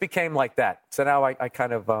just became like that. So now I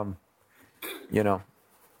kind of, you know,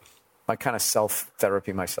 I kind of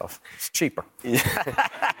self-therapy myself. It's cheaper.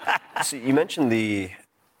 So you mentioned the,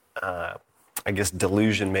 I guess,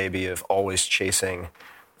 delusion maybe of always chasing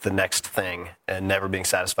the next thing and never being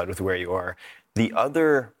satisfied with where you are. The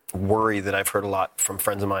other worry that I've heard a lot from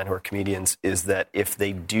friends of mine who are comedians is that if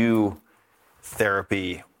they do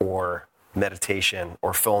therapy or meditation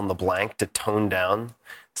or fill in the blank to tone down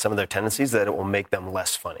some of their tendencies, that it will make them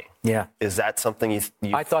less funny. Yeah. Is that something you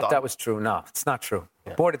I thought that was true. No, it's not true.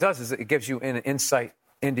 Yeah. But what it does is it gives you an insight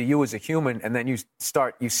into you as a human, and then you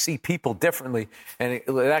see people differently. And it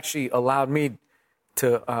actually allowed me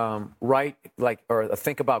to write or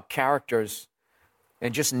think about characters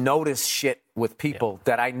and just notice shit with people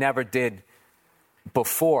that I never did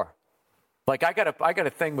before. Like I got a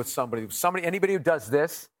thing with anybody who does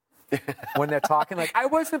this, when they're talking, like, I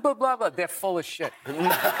wasn't blah, blah, blah. They're full of shit. No,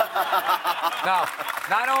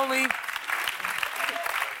 not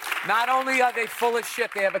only are they full of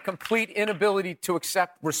shit, they have a complete inability to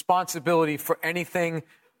accept responsibility for anything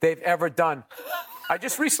they've ever done. I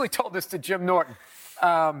just recently told this to Jim Norton.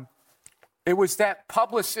 It was that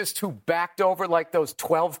publicist who backed over, like, those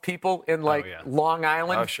 12 people in, Long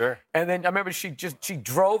Island. Oh, sure. And then I remember she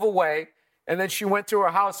drove away, and then she went to her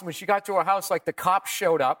house. And when she got to her house, like, the cops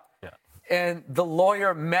showed up. And the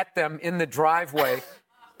lawyer met them in the driveway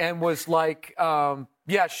and was like,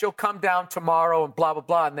 she'll come down tomorrow and blah, blah,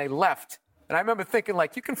 blah. And they left. And I remember thinking,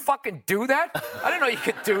 like, you can fucking do that? I didn't know you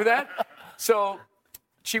could do that. So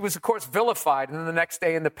she was, of course, vilified. And then the next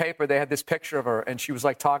day in the paper, they had this picture of her. And she was,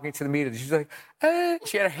 like, talking to the media. She was like,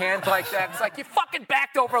 She had a hand like that. It's like, you fucking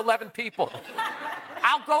backed over 11 people.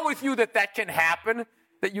 I'll go with you that can happen,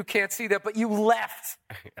 that you can't see that, but you left.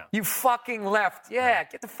 Yeah. You fucking left. Yeah,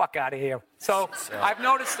 get the fuck out of here. So I've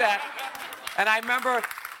noticed that. And I remember,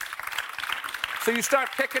 so you start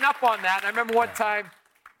picking up on that. And I remember one time,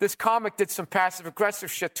 this comic did some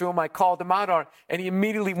passive-aggressive shit to him. I called him out on it, and he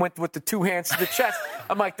immediately went with the two hands to the chest.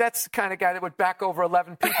 I'm like, that's the kind of guy that would back over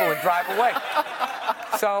 11 people and drive away.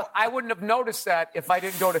 So I wouldn't have noticed that if I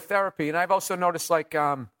didn't go to therapy. And I've also noticed, like,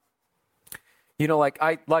 you know,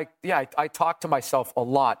 I talk to myself a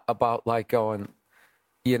lot about, like, going,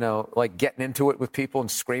 you know, like getting into it with people and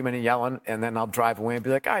screaming and yelling, and then I'll drive away and be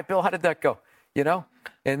like, all right, Bill, how did that go? You know?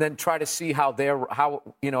 And then try to see how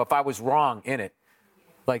you know, if I was wrong in it.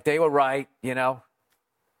 Like, they were right, you know?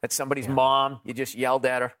 At somebody's mom, you just yelled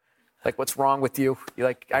at her. Like, what's wrong with you? You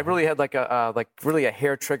like, I really had like really a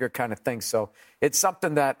hair trigger kind of thing. So it's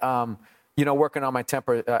something that, you know, working on my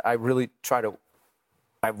temper, I've really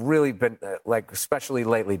been, like, especially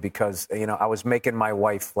lately, because, you know, I was making my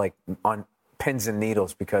wife, like, on pins and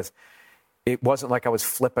needles, because it wasn't like I was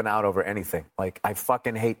flipping out over anything. Like, I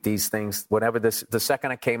fucking hate these things. The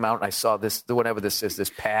second I came out and I saw this, whatever this is, this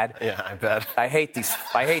pad. Yeah, I bet. I hate these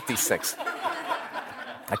things.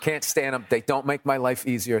 I can't stand them. They don't make my life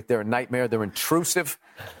easier. They're a nightmare. They're intrusive,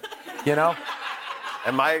 you know?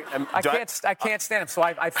 I can't stand them. So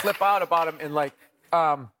I flip out about them, and, like,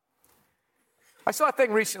 I saw a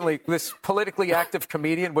thing recently. This politically active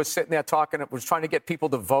comedian was sitting there talking, was trying to get people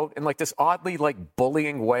to vote in, like, this oddly, like,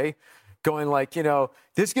 bullying way, going like, you know,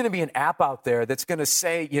 there's going to be an app out there that's going to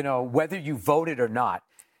say, you know, whether you voted or not.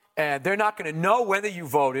 And they're not going to know whether you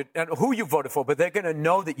voted and who you voted for, but they're going to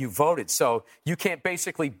know that you voted. So you can't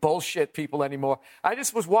basically bullshit people anymore. I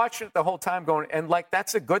just was watching it the whole time going, and like,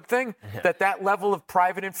 that's a good thing, that level of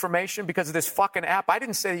private information because of this fucking app. I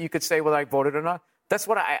didn't say that you could say whether I voted or not. That's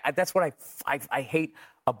what I hate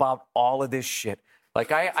about all of this shit.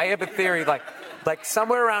 Like, I have a theory, like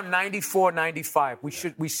somewhere around 94, 95,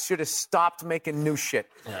 we should have stopped making new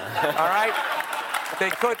shit. All right?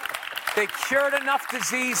 They cured enough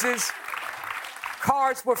diseases.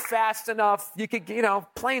 Cars were fast enough.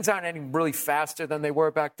 Planes aren't any really faster than they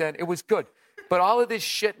were back then. It was good. But all of this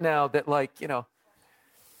shit now that, like,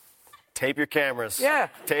 Tape your cameras. Yeah.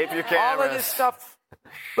 Tape your cameras. All of this stuff.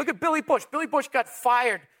 Look at Billy Bush. Billy Bush got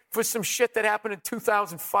fired for some shit that happened in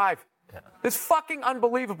 2005. Yeah. It's fucking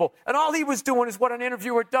unbelievable. And all he was doing is what an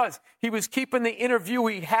interviewer does. He was keeping the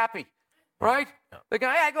interviewee happy. Right? Yeah. The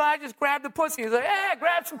guy, hey, I just grabbed the pussy. He's like, hey,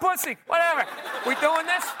 grab some pussy. Whatever. We doing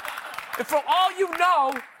this? And for all you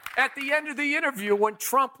know, at the end of the interview, when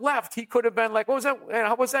Trump left, he could have been like, what was that?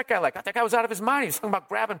 How was that guy like? That guy was out of his mind. He was talking about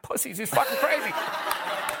grabbing pussies. He's fucking crazy.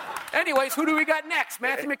 Anyways, who do we got next?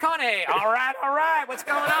 Matthew McConaughey. All right. What's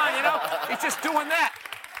going on? He's just doing that.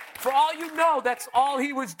 For all you know, that's all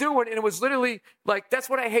he was doing. And it was literally like, that's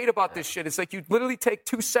what I hate about this shit. It's like you literally take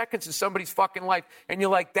 2 seconds of somebody's fucking life and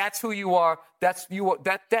you're like, that's who you are. That's you.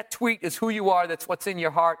 That tweet is who you are. That's what's in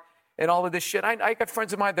your heart and all of this shit. I got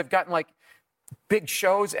friends of mine that have gotten like big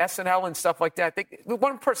shows, SNL and stuff like that.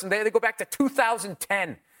 One person, they go back to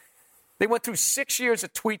 2010. They went through 6 years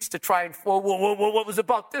of tweets to try and, what was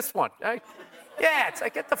about this one? Right? Yeah, it's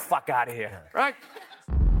like, get the fuck out of here, right?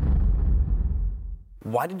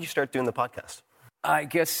 Why did you start doing the podcast? I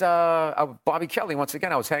guess Bobby Kelly, once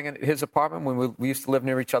again, I was hanging at his apartment when we used to live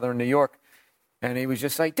near each other in New York. And he was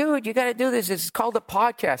just like, dude, you got to do this. It's called a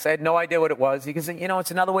podcast. I had no idea what it was. He goes,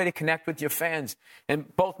 it's another way to connect with your fans.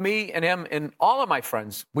 And both me and him and all of my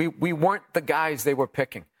friends, we weren't the guys they were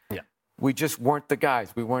picking. Yeah. We just weren't the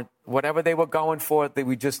guys. We weren't, whatever they were going for,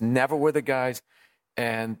 we just never were the guys.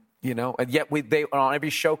 And, and yet they on every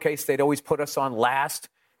showcase, they'd always put us on last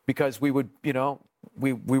because we would,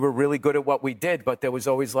 we were really good at what we did, but there was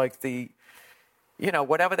always like the,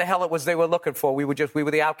 whatever the hell it was they were looking for, we were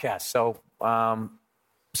the outcasts. So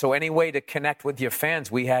any way to connect with your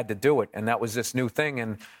fans, we had to do it. And that was this new thing.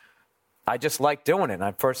 And I just liked doing it. And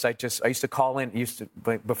at first I used to call in,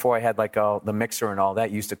 before I had like the mixer and all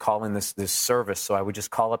that, used to call in this service. So I would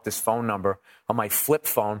just call up this phone number on my flip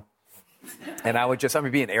phone. And I would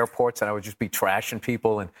be in airports and I would just be trashing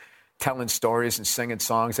people and telling stories and singing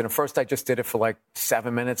songs. And at first I just did it for like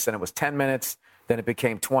 7 minutes, then it was 10 minutes, then it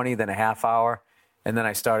became 20, then a half hour. And then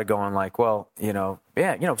I started going like, well,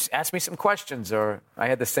 ask me some questions. Or I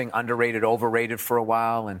had this thing underrated, overrated for a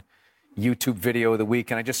while and YouTube video of the week.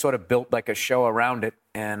 And I just sort of built like a show around it.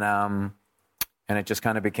 And it just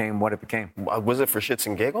kind of became what it became. Was it for shits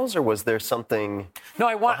and giggles or was there something? No,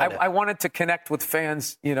 I wanted to connect with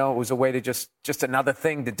fans. It was a way to just another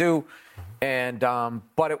thing to do. And,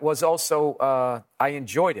 but it was also, I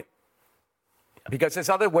enjoyed it because there's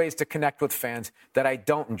other ways to connect with fans that I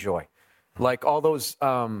don't enjoy. Like all those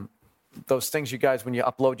things you guys, when you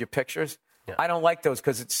upload your pictures, yeah. I don't like those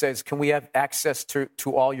because it says, can we have access to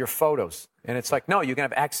all your photos? And it's like, no, you can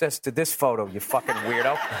have access to this photo, you fucking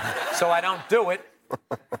weirdo. So I don't do it,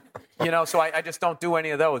 so I just don't do any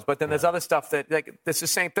of those. But then there's other stuff that, like, it's the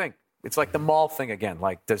same thing. It's like the mall thing again.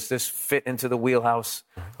 Like, does this fit into the wheelhouse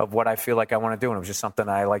of what I feel like I want to do? And it was just something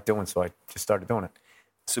I like doing, so I just started doing it.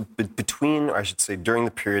 So between, or I should say, during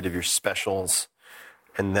the period of your specials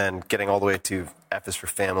and then getting all the way to F is for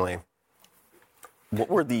Family, what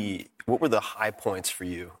were the high points for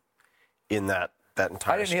you in that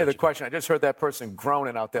entire I didn't hear the question. I just heard that person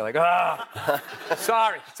groaning out there like,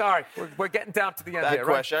 sorry. We're getting down to the end here,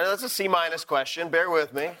 question. Right? That's a C- question. Bear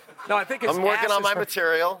with me. No, I think I'm working on my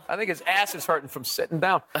material. I think his ass is hurting from sitting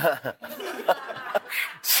down.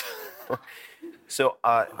 So,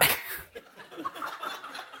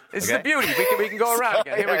 this is the beauty. We can go around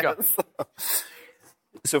again. Here we go.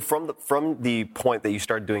 So from the point that you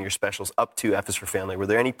started doing your specials up to F is for Family, were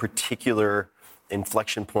there any particular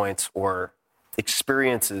inflection points or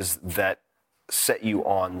experiences that set you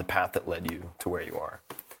on the path that led you to where you are?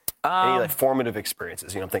 Any formative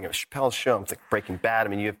experiences? I'm thinking of Chappelle's Show. I'm thinking Breaking Bad. I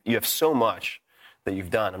mean, you have so much that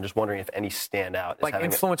you've done. I'm just wondering if any stand out. Like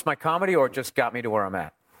influenced my comedy or just got me to where I'm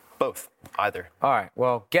at? Both. Either. All right.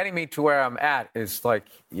 Well, getting me to where I'm at is like,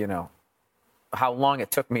 how long it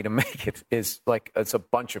took me to make it is like, it's a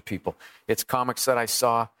bunch of people. It's comics that I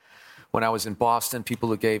saw when I was in Boston, people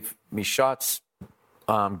who gave me shots,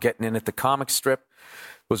 getting in at the comic strip.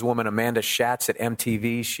 was a woman, Amanda Schatz at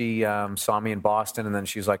MTV. She saw me in Boston, and then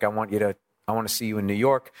she's like, I want to see you in New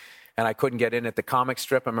York. And I couldn't get in at the comic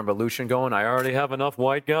strip. I remember Lucian going, I already have enough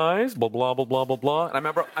white guys, blah, blah, blah, blah, blah, blah. And I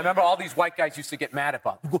remember all these white guys used to get mad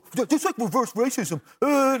about it. Just like reverse racism.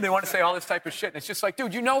 And they want to say all this type of shit. And it's just like,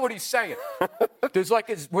 dude, you know what he's saying.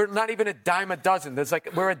 We're not even a dime a dozen.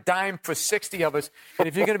 We're a dime for 60 of us. And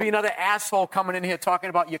if you're going to be another asshole coming in here talking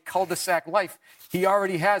about your cul-de-sac life, he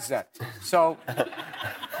already has that. So,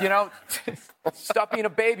 stop being a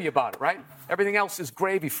baby about it, right? Everything else is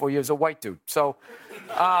gravy for you as a white dude. So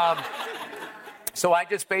I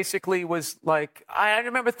just basically was like, I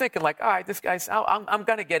remember thinking like, all right, this guy's, I'm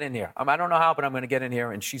going to get in here. I don't know how, but I'm going to get in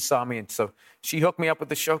here. And she saw me. And so she hooked me up with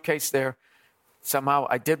the showcase there. Somehow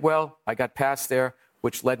I did well. I got past there,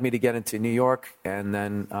 which led me to get into New York. And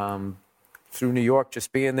then through New York,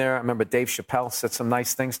 just being there, I remember Dave Chappelle said some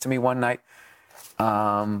nice things to me one night.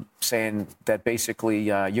 Saying that basically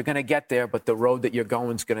you're going to get there, but the road that you're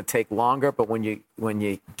going is going to take longer. But when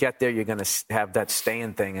you get there, you're going to have that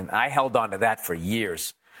staying thing. And I held on to that for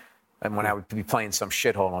years. And when I would be playing some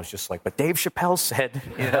shithole, I was just like, but Dave Chappelle said,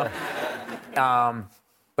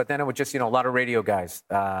 but then it was just, a lot of radio guys.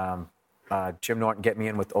 Jim Norton get me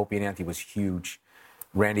in with Opie and Anthony was huge.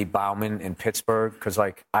 Randy Bauman in Pittsburgh, because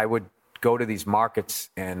like I would go to these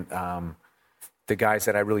markets and the guys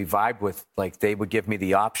that I really vibed with, like they would give me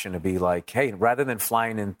the option to be like, hey, rather than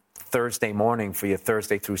flying in Thursday morning for your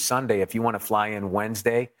Thursday through Sunday, if you want to fly in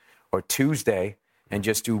Wednesday or Tuesday and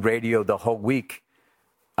just do radio the whole week,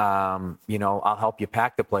 I'll help you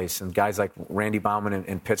pack the place. And guys like Randy Bauman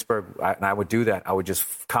in Pittsburgh, I would do that. I would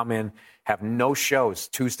just come in, have no shows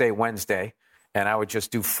Tuesday, Wednesday, and I would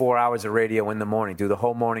just do 4 hours of radio in the morning, do the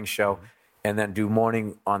whole morning show, and then do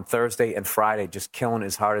morning on Thursday and Friday, just killing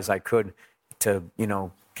as hard as I could to,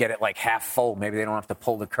 get it like half full. Maybe they don't have to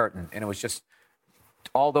pull the curtain. And it was just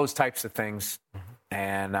all those types of things.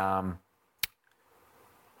 And I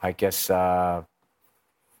guess, I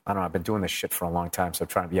don't know, I've been doing this shit for a long time. So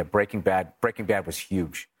Breaking Bad was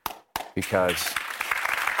huge because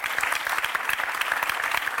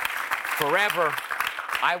forever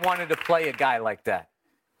I wanted to play a guy like that.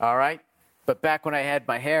 All right. But back when I had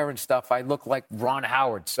my hair and stuff, I looked like Ron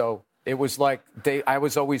Howard. So it was like I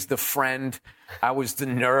was always the friend. I was the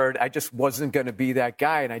nerd. I just wasn't going to be that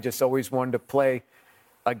guy. And I just always wanted to play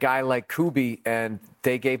a guy like Kubi. And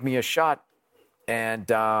they gave me a shot. And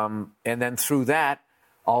then through that,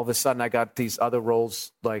 all of a sudden I got these other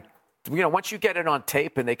roles. Like, once you get it on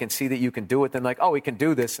tape and they can see that you can do it, then like, oh, we can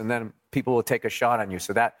do this. And then people will take a shot on you.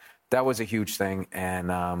 So that was a huge thing.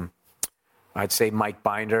 And I'd say Mike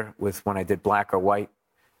Binder with when I did Black or White.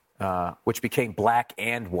 Which became Black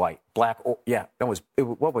and White. What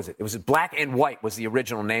was it? It was Black and White was the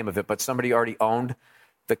original name of it, but somebody already owned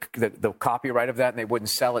the copyright of that, and they wouldn't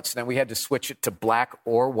sell it. So then we had to switch it to Black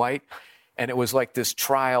or White, and it was like this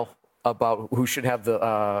trial about who should have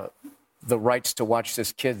the rights to watch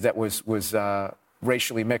this kid that was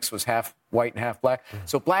racially mixed, was half white and half black.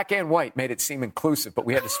 So Black and White made it seem inclusive, but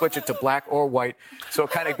we had to switch it to Black or White. So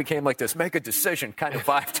it kind of became like this make a decision kind of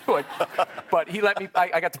vibe to it. But he let me,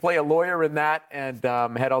 I got to play a lawyer in that and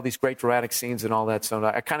had all these great dramatic scenes and all that. So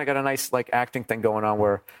I kind of got a nice like acting thing going on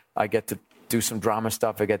where I get to do some drama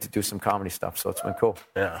stuff. I get to do some comedy stuff. So it's been cool.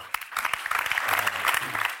 Yeah.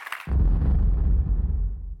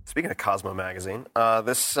 Speaking of Cosmo Magazine,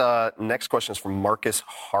 this next question is from Marcus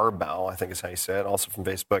Harbaugh, I think is how you say it, also from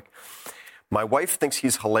Facebook. My wife thinks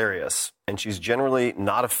he's hilarious, and she's generally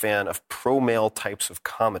not a fan of pro-male types of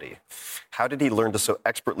comedy. How did he learn to so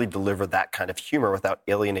expertly deliver that kind of humor without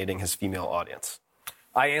alienating his female audience?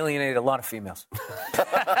 I alienated a lot of females.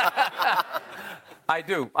 I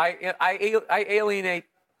do. I alienate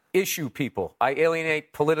issue people. I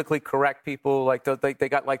alienate politically correct people. Like they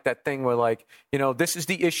got like that thing where like, this is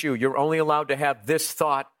the issue. You're only allowed to have this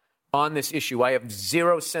thought on this issue. I have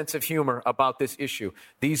zero sense of humor about this issue.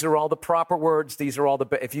 These are all the proper words. These are all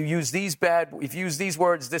if you use these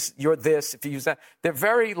words, you're this. If you use that, they're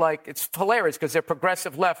very like, it's hilarious because they're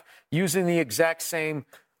progressive left using the exact same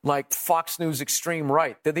like Fox News extreme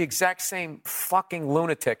right. They're the exact same fucking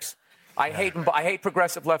lunatics. I hate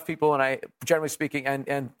progressive left people, and generally speaking,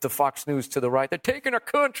 and the Fox News to the right. They're taking our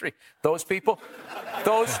country. Those people,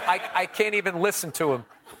 I can't even listen to them.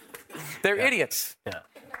 They're idiots. Yeah.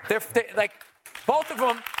 They're like both of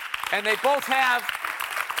them, and they both have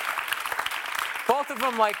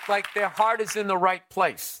like their heart is in the right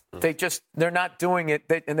place. They're not doing it,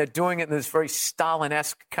 and they're doing it in this very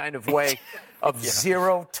Stalin-esque kind of way of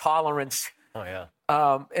zero tolerance. Oh yeah.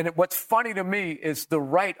 What's funny to me is the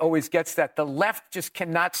right always gets that. The left just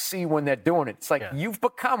cannot see when they're doing it. It's like, you've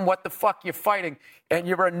become what the fuck you're fighting, and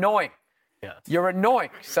you're annoying. Yeah. You're annoying.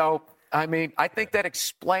 So, I mean, I think that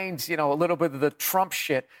explains, a little bit of the Trump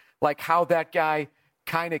shit, like how that guy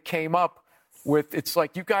kind of came up with, it's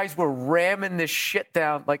like you guys were ramming this shit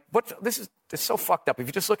down. Like, it's so fucked up. If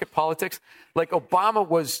you just look at politics, like Obama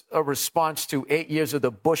was a response to 8 years of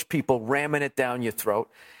the Bush people ramming it down your throat.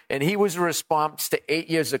 And he was a response to 8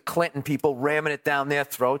 years of Clinton people ramming it down their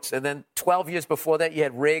throats. And then 12 years before that, you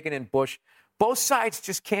had Reagan and Bush. Both sides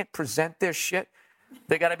just can't present their shit.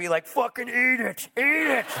 They got to be like, fucking eat it.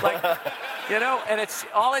 Like, and it's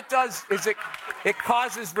all it does is it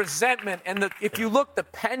causes resentment. And if you look, the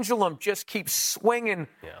pendulum just keeps swinging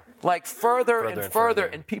like further and further.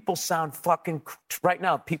 And people sound right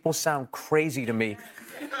now, people sound crazy to me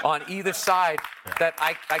on either side that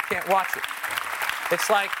I can't watch it. It's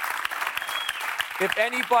like if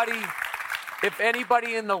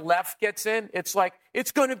anybody in the left gets in, it's like,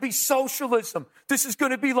 it's going to be socialism. This is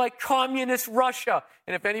going to be like communist Russia.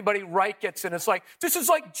 And if anybody right gets in, it's like, this is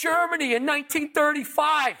like Germany in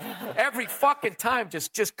 1935. Every fucking time,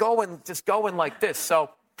 just going like this.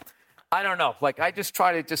 So I don't know. Like, I just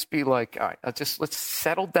try to just be like, all right, let's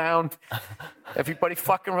settle down. Everybody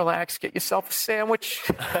fucking relax. Get yourself a sandwich.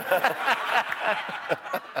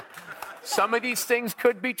 Some of these things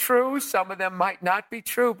could be true. Some of them might not be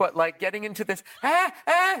true. But like getting into this,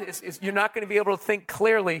 you're not going to be able to think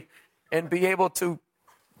clearly and be able to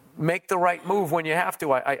make the right move when you have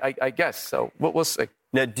to, I guess. So we'll see.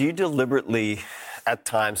 Now, do you deliberately at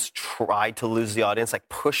times try to lose the audience, like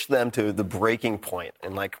push them to the breaking point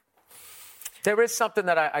and like... There is something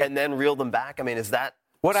that I and then reel them back? I mean, is that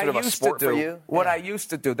what sort I of a used sport to do, for you? What I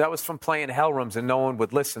used to do, that was from playing hell rooms and no one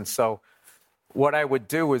would listen. So... what I would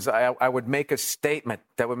do is I would make a statement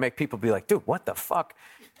that would make people be like, dude, what the fuck?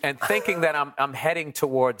 And thinking that I'm heading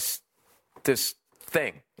towards this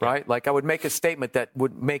thing, right? Like I would make a statement that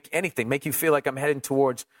would make you feel like I'm heading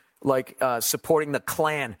towards like supporting the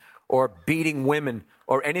Klan or beating women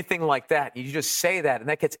or anything like that. You just say that and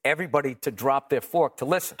that gets everybody to drop their fork to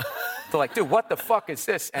listen. They're like, dude, what the fuck is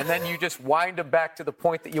this? And then you just wind them back to the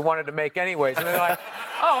point that you wanted to make anyways. And they're like,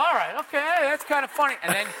 oh, all right, okay, that's kind of funny.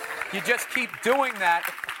 And then you just keep doing that.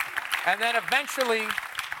 And then eventually,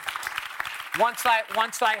 once I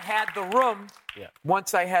had the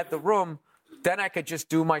room, then I could just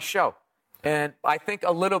do my show. And I think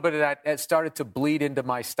a little bit of that has started to bleed into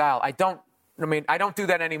my style. I don't do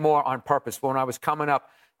that anymore on purpose. But when I was coming up,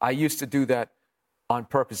 I used to do that on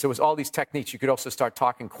purpose. There was all these techniques. You could also start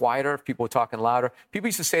talking quieter if people were talking louder. People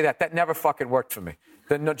used to say that. That never fucking worked for me.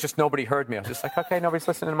 Then just nobody heard me. I was just like, okay, nobody's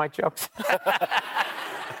listening to my jokes.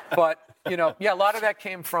 But, a lot of that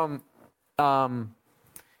came from, all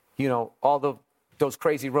those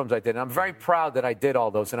crazy rooms I did. And I'm very proud that I did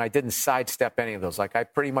all those, and I didn't sidestep any of those. Like, I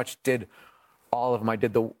pretty much did all of them. I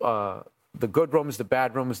did the good rooms, the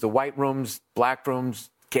bad rooms, the white rooms, black rooms,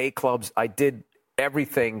 gay clubs. I did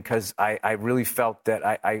everything because I really felt that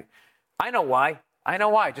I know why. I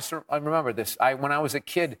remember this. When I was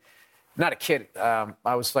I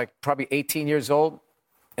was like probably 18 years old,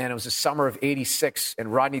 and it was the summer of '86,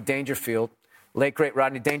 and Rodney Dangerfield, late great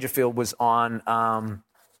Rodney Dangerfield, was on.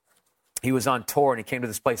 He was on tour, and he came to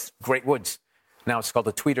this place, Great Woods. Now it's called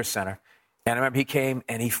the Tweeter Center. And I remember he came,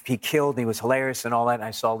 and he killed, and he was hilarious and all that. And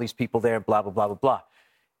I saw all these people there, blah, blah, blah, blah, blah.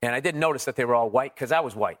 And I didn't notice that they were all white because I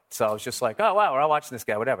was white. So I was just like, oh, wow, we're all watching this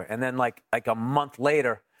guy, whatever. And then like a month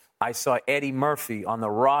later, I saw Eddie Murphy on the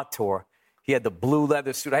Raw tour. He had the blue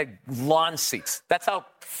leather suit. I had lawn seats. That's how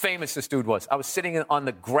famous this dude was. I was sitting on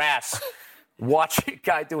the grass watching a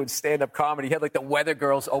guy doing stand-up comedy. He had like the Weather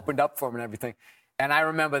Girls opened up for him and everything. And I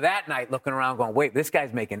remember that night looking around going, wait, this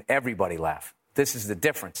guy's making everybody laugh. This is the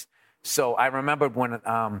difference. So I remembered when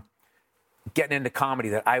getting into comedy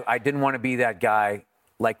that I didn't want to be that guy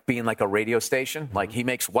like being like a radio station. Like he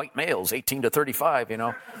makes white males 18 to 35,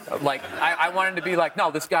 Like I wanted to be like,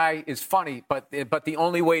 no, this guy is funny. But the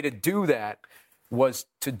only way to do that was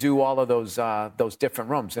to do all of those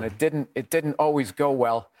different rooms. And it didn't always go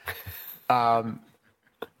well.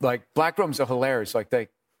 Like black rooms are hilarious. Like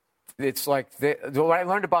what I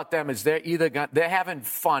learned about them is they're having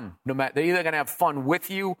fun. They're either going to have fun with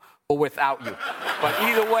you or without you. But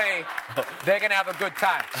either way, they're going to have a good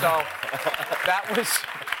time. So that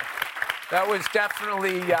was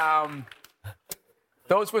definitely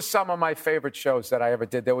those were some of my favorite shows that I ever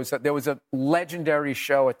did. There was a legendary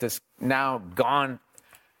show at this now gone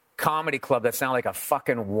comedy club that's now like a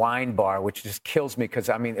fucking wine bar, which just kills me because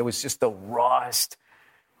it was just the rawest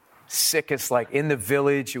sickest, like in the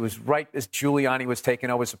Village. It was right as Giuliani was taking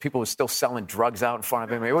over, so people were still selling drugs out in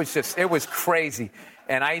front of him. It was crazy.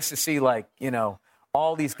 And I used to see, like, you know,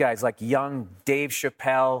 all these guys, like young Dave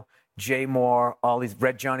Chappelle, Jay Moore, all these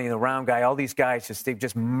Red Johnny and the Round Guy, all these guys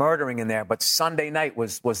just murdering in there. But Sunday night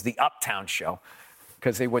was the Uptown show,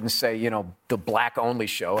 because they wouldn't say, you know, the black only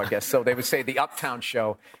show, I guess. So they would say the Uptown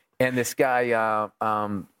show. And this guy,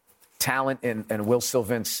 Talent and Will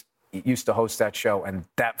Sylvince used to host that show. And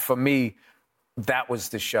that, for me, that was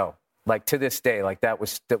the show. Like, to this day, like, that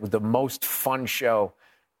was the most fun show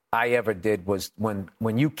I ever did. Was when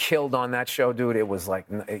you killed on that show, dude. It was like,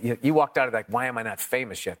 you walked out of like, why am I not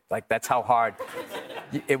famous yet? Like, that's how hard.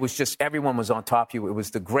 It was just, everyone was on top of you. It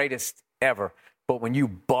was the greatest ever. But when you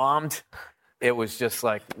bombed, it was just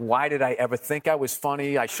like, why did I ever think I was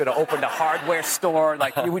funny? I should have opened a hardware store.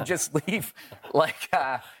 Like, you would just leave. Like,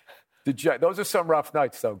 those are some rough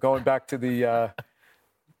nights, though. Going back to the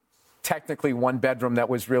technically one bedroom that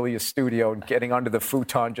was really a studio, and getting under the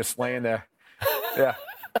futon, just laying there. Yeah.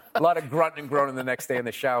 A lot of grunting and groaning the next day in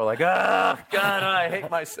the shower, like, oh, God, I hate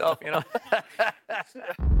myself, you know.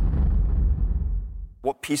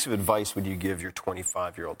 What piece of advice would you give your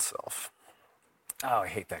 25-year-old self? Oh, I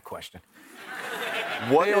hate that question.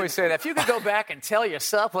 They always say that. If you could go back and tell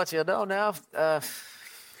yourself what you know now.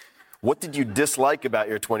 What did you dislike about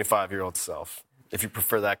your 25-year-old self, if you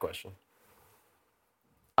prefer that question?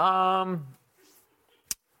 What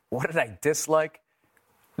did I dislike?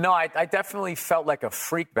 No, I definitely felt like a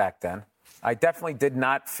freak back then. I definitely did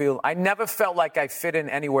not feel... I never felt like I fit in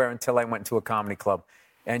anywhere until I went to a comedy club.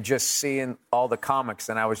 And just seeing all the comics,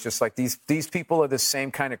 and I was just like, these people are the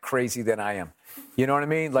same kind of crazy that I am. You know what I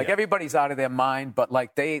mean? Like, everybody's out of their mind, but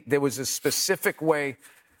like there was a specific way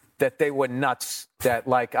that they were nuts. That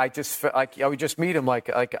like I just felt like I would just meet them.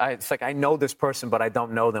 It's like I know this person, but I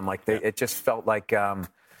don't know them. Like it just felt like in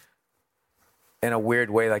a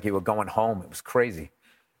weird way, like you were going home. It was crazy.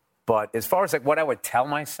 But as far as like what I would tell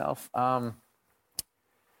myself, I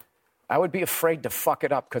would be afraid to fuck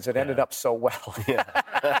it up because it ended up so well. Yeah.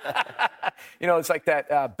 You know, it's like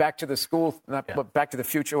that Back to the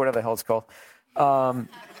Future, whatever the hell it's called. I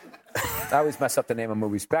always mess up the name of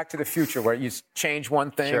movies. Back to the Future, where you change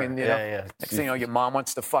one thing and, you know, next thing you know, your mom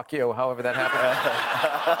wants to fuck you, however that happened.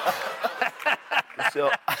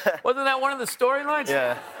 Wasn't that one of the storylines?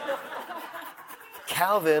 Yeah.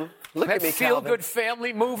 Calvin. Look at me, feel-good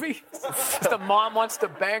family movie. The mom wants to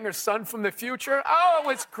bang her son from the future. Oh, it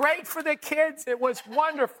was great for the kids. It was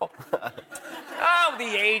wonderful. Oh, the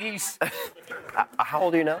 80s. How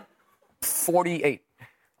old are you now? 48.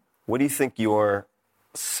 What do you think your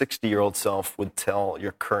 60-year-old self would tell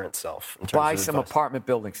your current self in terms Buy of some advice? apartment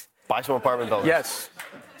buildings. Buy some apartment buildings. Yes.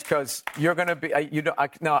 Because you're going to be, I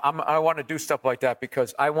want to do stuff like that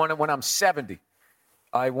because I want to, when I'm 70,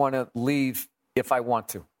 I want to leave if I want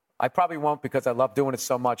to. I probably won't because I love doing it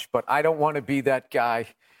so much, but I don't want to be that guy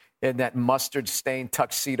in that mustard-stained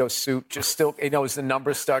tuxedo suit, just still, you know, as the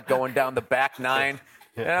numbers start going down the back nine.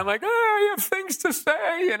 Yeah. And I'm like, oh, I have things to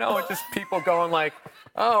say, you know, and just people going like,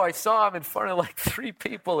 oh, I saw him in front of like 3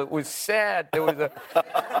 people. It was sad. There was a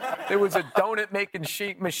donut-making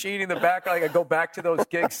machine in the back. Like, I go back to those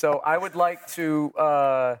gigs. So I would like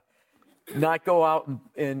to not go out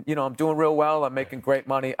and, you know, I'm doing real well. I'm making great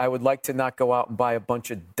money. I would like to not go out and buy a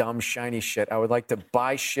bunch of dumb, shiny shit. I would like to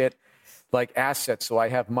buy shit like assets so I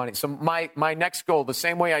have money. So my next goal, the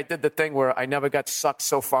same way I did the thing where I never got sucked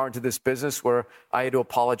so far into this business where I had to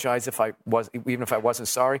apologize even if I wasn't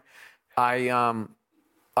sorry. I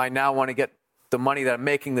now want to get the money that I'm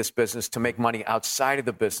making this business to make money outside of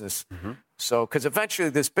the business. Mm-hmm. So, because eventually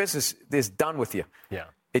this business is done with you. Yeah.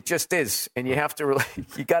 It just is. And you have to really,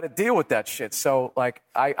 you got to deal with that shit. So, like,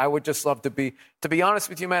 I would just love to be honest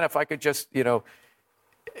with you, man, if I could just, you know,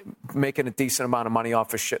 making a decent amount of money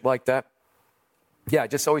off of shit like that. Yeah, I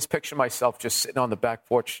just always picture myself just sitting on the back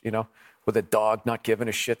porch, you know, with a dog, not giving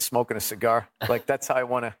a shit, smoking a cigar. Like, that's how I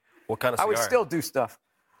want to. What kind of cigar? I would still do stuff.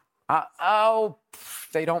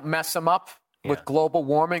 They don't mess them up with global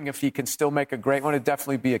warming. If you can still make a great one, it'd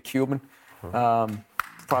definitely be a Cuban.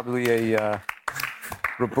 Probably a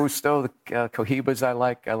Robusto, the Cohibas I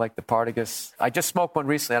like. I like the Partagas. I just smoked one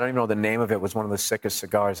recently. I don't even know the name of it. It was one of the sickest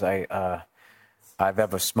cigars I've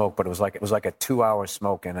ever smoked, but it was like a 2-hour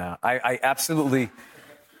smoke. And I absolutely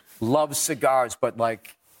love cigars, but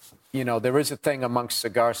like, you know, there is a thing amongst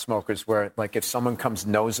cigar smokers where, like, if someone comes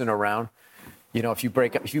nosing around, you know, if you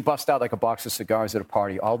bust out like a box of cigars at a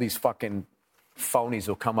party, all these fucking phonies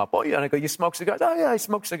will come up. Oh, yeah, and I go, you smoke cigars? Oh, yeah, I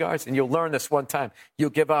smoke cigars. And you'll learn this one time.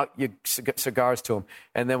 You'll give out your cigars to them,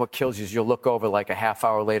 and then what kills you is you'll look over like a half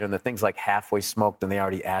hour later, and the thing's like halfway smoked, and they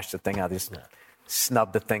already ashed the thing out. These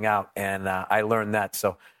snub the thing out. And I learned that.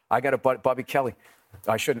 So I got a Bobby Kelly.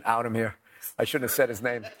 I shouldn't out him here. I shouldn't have said his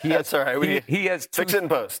name. That's all right. He has fix it in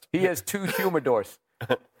post. He has 2 humidors.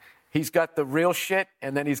 He's got the real shit,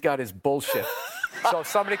 and then he's got his bullshit. So if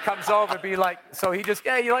somebody comes over and be like, so he just,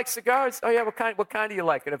 yeah, you like cigars? Oh, yeah, what kind do you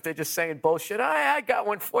like? And if they're just saying bullshit, I got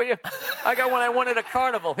one for you. I got one I won at a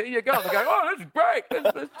carnival. Here you go. The guy, oh, this is great.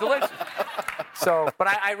 This is delicious. So, but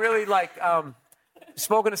I really like,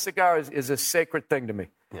 smoking a cigar is a sacred thing to me.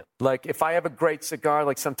 Yeah. Like, if I have a great cigar,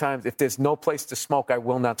 like sometimes if there's no place to smoke, I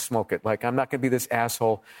will not smoke it. Like, I'm not going to be this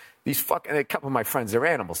asshole. A couple of my friends, they're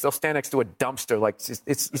animals. They'll stand next to a dumpster. Like,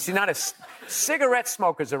 it's not cigarette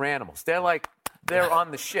smokers are animals. They're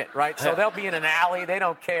on the shit, right? So they'll be in an alley. They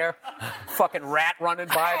don't care. Fucking rat running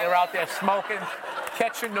by. They're out there smoking,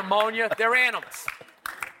 catching pneumonia. They're animals.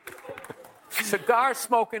 Cigar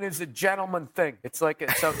smoking is a gentleman thing. It's like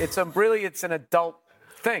it's an adult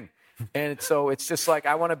thing, and so it's just like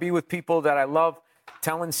I want to be with people that I love,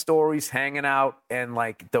 telling stories, hanging out, and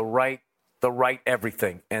like the right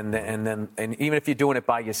everything. And even if you're doing it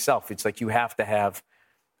by yourself, it's like you have to have.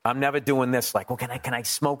 I'm never doing this. Like, well, can I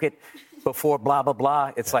smoke it before blah blah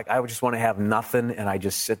blah? It's like I would just want to have nothing, and I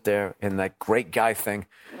just sit there. And that great guy thing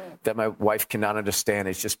that my wife cannot understand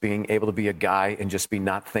is just being able to be a guy and just be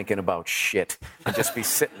not thinking about shit and just be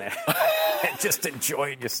sitting there and just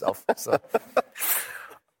enjoying yourself. So.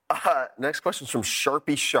 Next question is from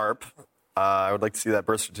Sharpie Sharp. I would like to see that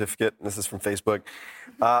birth certificate. This is from Facebook.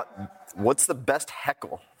 What's the best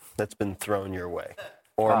heckle that's been thrown your way,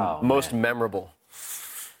 or most memorable?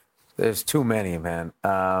 There's too many, man.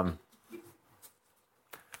 All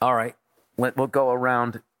right, we'll go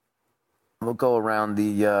around. We'll go around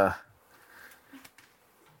the.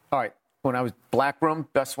 All right, when I was Black Room,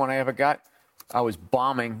 best one I ever got. I was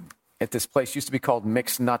bombing at this place. Used to be called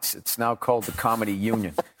Mixed Nuts. It's now called the Comedy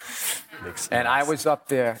Union. And I was up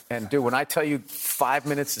there, and dude, when I tell you 5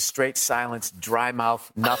 minutes of straight silence, dry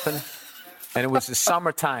mouth, nothing, and it was the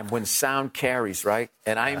summertime when sound carries, right?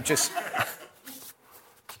 And I am just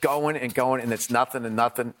going and going, and it's nothing and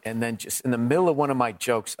nothing, and then just in the middle of one of my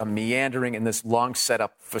jokes, I'm meandering in this long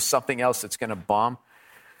setup for something else that's going to bomb.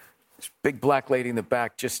 This big black lady in the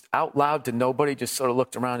back, just out loud to nobody, just sort of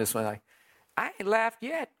looked around, just went like, I ain't laughed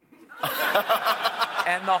yet.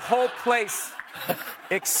 And the whole place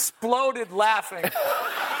exploded laughing.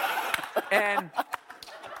 And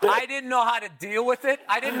I didn't know how to deal with it.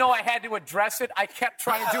 I didn't know I had to address it. I kept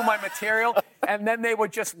trying to do my material, and then they were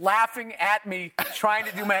just laughing at me, trying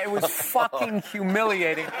to do my... It was fucking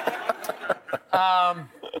humiliating. And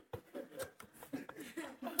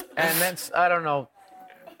then, I don't know.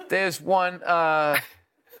 There's one... I'll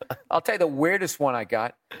tell you the weirdest one I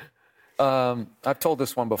got. I've told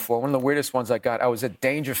this one before. One of the weirdest ones I got, I was at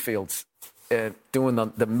Dangerfield's doing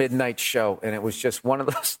the midnight show, and it was just one of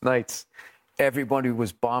those nights everybody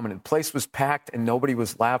was bombing. The place was packed, and nobody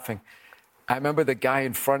was laughing. I remember the guy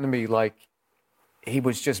in front of me, like, he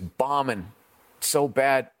was just bombing so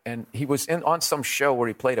bad, and he was on some show where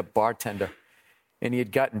he played a bartender, and he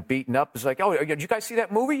had gotten beaten up. It's like, oh, did you guys see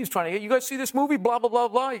that movie? He's trying to, you guys see this movie? Blah, blah, blah,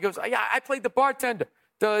 blah. He goes, yeah, I played the bartender.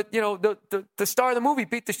 The star of the movie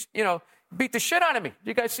beat the shit out of me.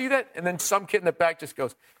 You guys see that? And then some kid in the back just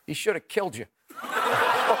goes, he should have killed you.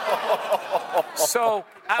 So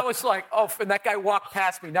I was like, oh, and that guy walked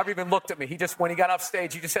past me, never even looked at me. He just, when he got off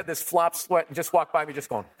stage, he just had this flop sweat and just walked by me just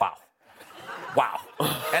going, wow. Wow.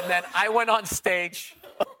 And then I went on stage,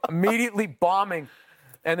 immediately bombing.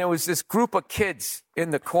 And there was this group of kids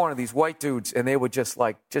in the corner, these white dudes, and they were just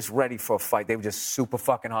ready for a fight. They were just super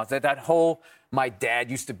fucking hot. That whole, my dad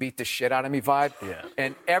used to beat the shit out of me vibe. Yeah.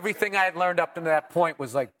 And everything I had learned up to that point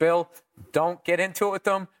was like, Bill, don't get into it with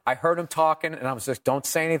them. I heard him talking, and I was just, don't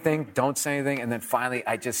say anything. And then finally,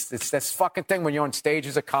 it's this fucking thing when you're on stage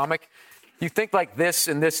as a comic. You think like this,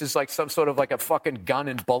 and this is like some sort of like a fucking gun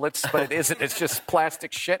and bullets, but it isn't. It's just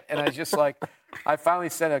plastic shit. And I finally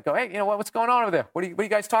said, I go, hey, you know what's going on over there? What are you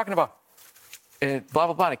guys talking about? And blah,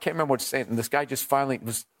 blah, blah. And I can't remember what to say. And this guy just finally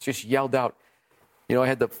just yelled out, he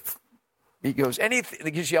goes, anything,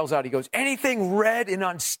 he just yells out, he goes, anything red and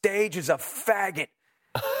on stage is a faggot.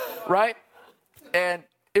 Right? And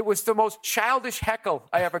it was the most childish heckle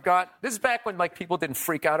I ever got. This is back when like people didn't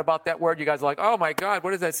freak out about that word. You guys are like, oh my God,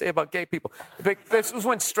 what does that say about gay people? This was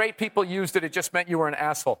when straight people used it. It just meant you were an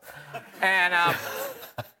asshole. And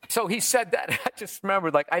so he said that. I just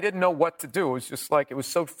remembered, like, I didn't know what to do. It was just like, it was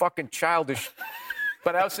so fucking childish.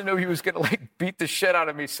 But I also knew he was going to like beat the shit out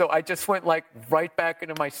of me. So I just went like right back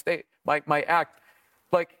into my state, my act.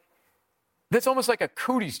 Like, that's almost like a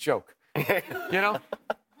cooties joke, you know?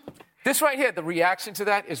 This right here, the reaction to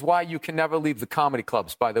that is why you can never leave the comedy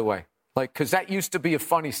clubs, by the way. Like, because that used to be a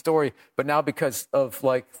funny story, but now because of,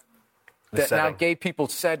 like, that now gay people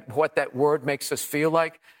said what that word makes us feel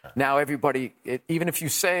like, now everybody, even if you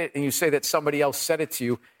say it and you say that somebody else said it to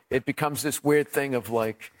you, it becomes this weird thing of,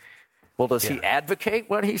 like, well, does he advocate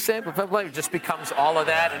what he said? It just becomes all of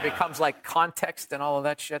that and becomes, like, context and all of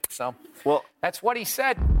that shit. So, well, that's what he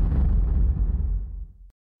said.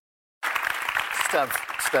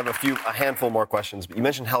 Just have a handful more questions. But you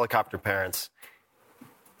mentioned helicopter parents.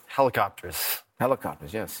 Helicopters,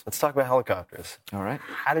 yes. Let's talk about helicopters. All right.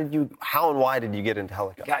 How and why did you get into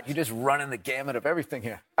helicopters? God, you're just running the gamut of everything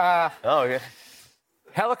here. Okay.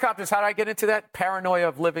 Helicopters, how did I get into that? Paranoia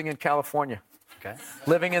of living in California. Okay.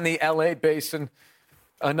 Living in the LA basin,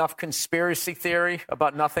 enough conspiracy theory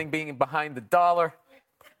about nothing being behind the dollar.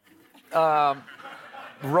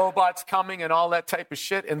 Robots coming and all that type of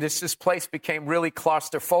shit, and this place became really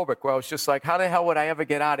claustrophobic, where I was just like, how the hell would I ever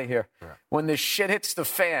get out of here? Yeah. When this shit hits the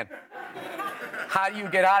fan, how do you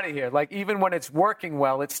get out of here? Like, even when it's working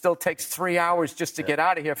well, it still takes 3 hours just to get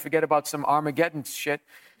out of here. Forget about some Armageddon shit.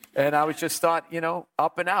 And I was just thought,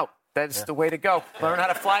 up and out. That's the way to go. Learn how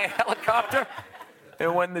to fly a helicopter.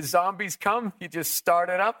 And when the zombies come, you just start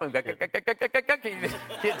it up and you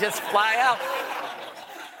just fly out.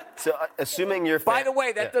 So, assuming you're... By the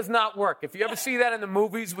way, that does not work. If you ever see that in the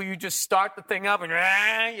movies where you just start the thing up and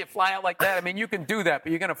you fly out like that, I mean, you can do that,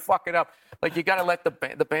 but you're going to fuck it up. Like, you got to let the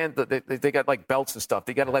band, they got, like, belts and stuff.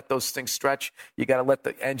 They got to let those things stretch. You got to let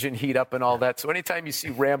the engine heat up and all that. So anytime you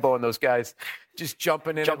see Rambo and those guys just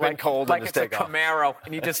jumping in cold like and it's a Camaro,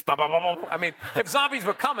 and you just... I mean, if zombies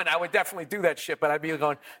were coming, I would definitely do that shit, but I'd be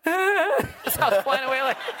going... So I was flying away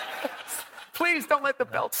like, please don't let the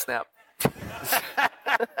belt snap.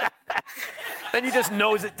 Then you just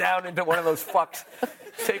nose it down into one of those fucks.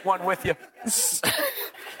 Take one with you. Just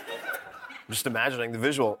imagining the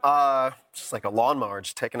visual. Just like a lawnmower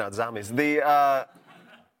just taking out zombies.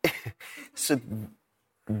 So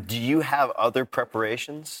do you have other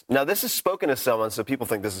preparations? Now, this is spoken to someone, so people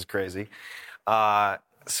think this is crazy.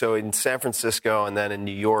 So in San Francisco and then in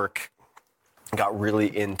New York, got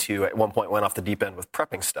really into, at one point went off the deep end with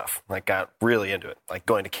prepping stuff. Like, got really into it. Like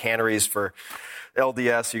going to canneries for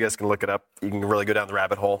LDS. You guys can look it up. You can really go down the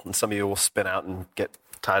rabbit hole, and some of you will spin out and get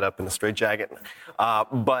tied up in a straitjacket.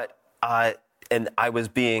 And I was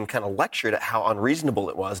being kind of lectured at how unreasonable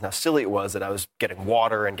it was and how silly it was that I was getting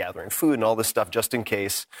water and gathering food and all this stuff just in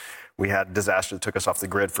case we had a disaster that took us off the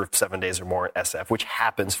grid for 7 days or more at SF, which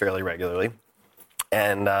happens fairly regularly.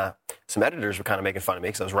 And some editors were kind of making fun of me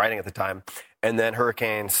because I was writing at the time. And then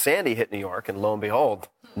Hurricane Sandy hit New York, and lo and behold,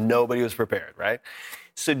 nobody was prepared, right?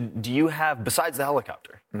 So do you have, besides the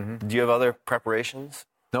helicopter, do you have other preparations?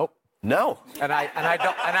 Nope. No. And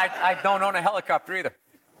I don't own a helicopter either.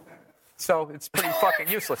 So it's pretty fucking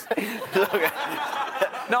useless. Okay.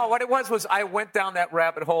 No, what it was I went down that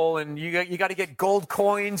rabbit hole, and you got to get gold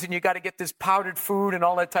coins, and you got to get this powdered food and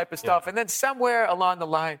all that type of stuff. Yeah. And then somewhere along the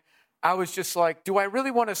line, I was just like, do I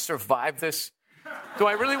really want to survive this? Do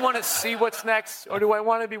I really want to see what's next? Or do I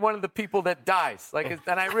want to be one of the people that dies?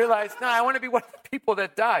 And I realized, no, I want to be one of the people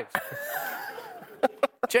that dies.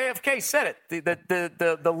 JFK said it.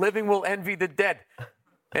 The living will envy the dead.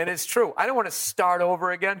 And it's true. I don't want to start over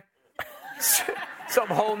again. Some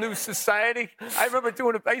whole new society. I remember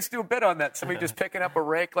I used to do a bit on that. Somebody just picking up a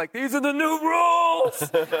rake like, these are the new rules.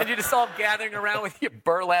 And you're just all gathering around with your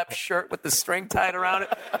burlap shirt with the string tied around it.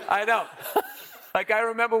 I know. Like, I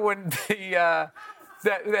remember when that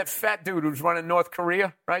fat dude who's running North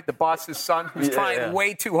Korea, right? The boss's son, who's trying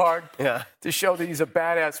way too hard to show that he's a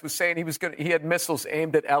badass, was saying he had missiles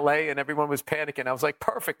aimed at L.A. and everyone was panicking. I was like,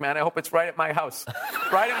 perfect, man. I hope it's right at my house.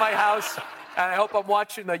 Right at my house. And I hope I'm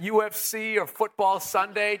watching the UFC or Football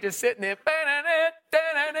Sunday, just sitting there,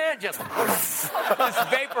 just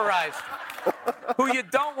vaporized. Who you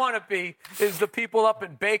don't want to be is the people up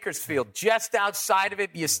in Bakersfield. Just outside of it,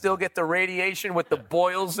 you still get the radiation with the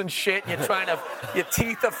boils and shit. You're your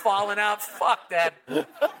teeth are falling out. Fuck that.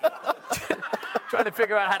 Trying to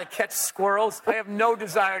figure out how to catch squirrels. I have no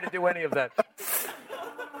desire to do any of that.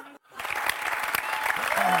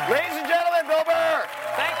 Ladies and gentlemen, Bill Burr.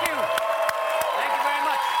 Thank you. Thank you very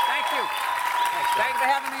much. Thank you. Thanks for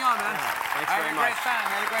having me on, man. Thanks very much. I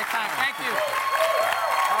had a great time. Thank you.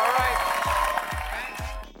 All right.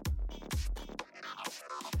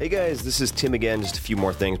 Hey guys, this is Tim again. Just a few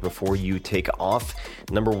more things before you take off.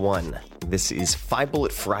 Number one, this is 5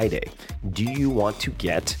 Bullet Friday. Do you want to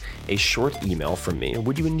get a short email from me? Or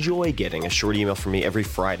would you enjoy getting a short email from me every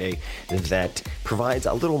Friday that provides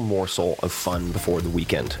a little morsel of fun before the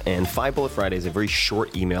weekend? And 5 Bullet Friday is a very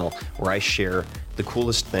short email where I share the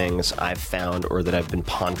coolest things I've found or that I've been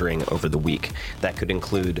pondering over the week. That could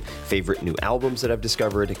include favorite new albums that I've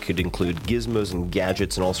discovered. It could include gizmos and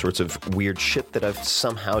gadgets and all sorts of weird shit that I've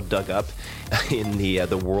somehow dug up in the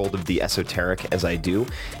world of the esoteric as I do.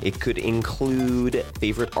 It could include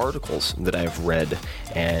favorite articles that I've read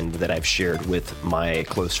and that I've shared with my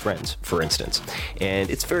close friends, for instance. And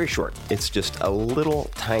it's very short. It's just a little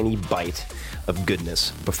tiny bite of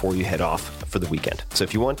goodness before you head off for the weekend. So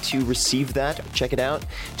if you want to receive that, check it out.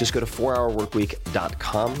 Just go to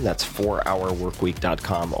 4hourworkweek.com. That's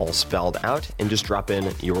 4hourworkweek.com, all spelled out, and just drop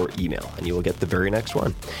in your email and you will get the very next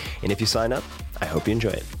one. And if you sign up, I hope you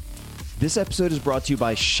enjoy it. This episode is brought to you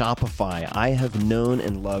by Shopify. I have known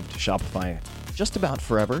and loved Shopify just about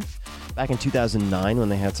forever. Back in 2009, when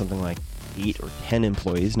they had something like 8 or 10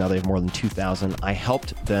 employees, now they have more than 2,000, I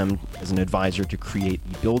helped them as an advisor to create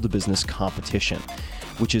the Build a Business competition,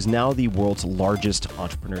 which is now the world's largest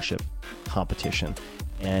entrepreneurship competition.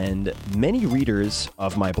 And many readers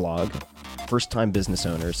of my blog, first-time business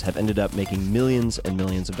owners, have ended up making millions and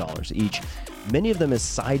millions of dollars each, many of them as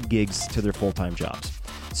side gigs to their full-time jobs.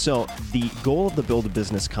 So the goal of the Build a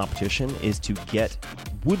Business competition is to get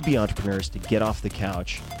would-be entrepreneurs to get off the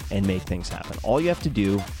couch and make things happen. All you have to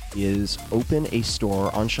do is open a store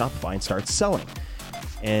on Shopify and start selling.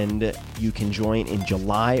 And you can join in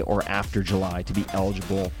July or after July to be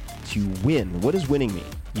eligible to win. What does winning mean?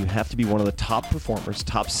 You have to be one of the top performers,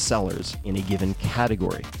 top sellers in a given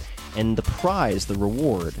category. And the prize, the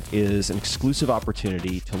reward, is an exclusive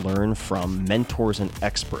opportunity to learn from mentors and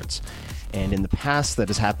experts. And in the past, that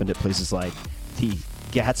has happened at places like the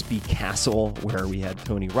Gatsby Castle, where we had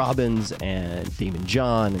Tony Robbins and Damon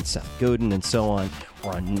John and Seth Godin and so on,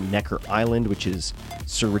 or on Necker Island, which is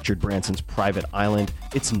Sir Richard Branson's private island.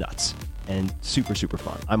 It's nuts and super, super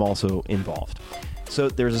fun. I'm also involved. So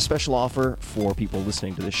there's a special offer for people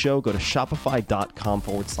listening to the show. Go to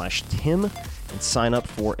shopify.com/Tim and sign up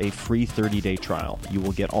for a free 30-day trial. You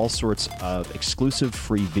will get all sorts of exclusive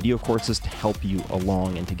free video courses to help you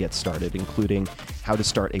along and to get started, including how to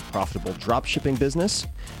start a profitable dropshipping business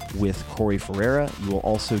with Corey Ferreira. You will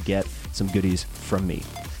also get some goodies from me.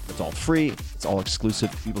 It's all free. It's all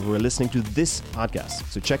exclusive to people who are listening to this podcast.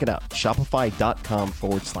 So check it out,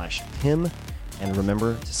 shopify.com/Tim. And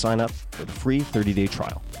remember to sign up for the free 30-day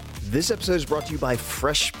trial. This episode is brought to you by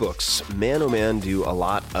FreshBooks. Man, oh man, do a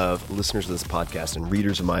lot of listeners of this podcast and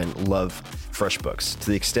readers of mine love FreshBooks to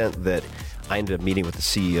the extent that I ended up meeting with the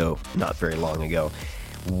CEO not very long ago.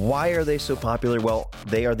 Why are they so popular? Well,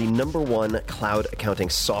 they are the #1 cloud accounting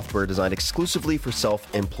software designed exclusively for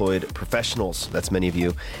self-employed professionals. That's many of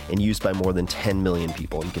you, and used by more than 10 million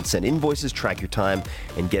people. You can send invoices, track your time,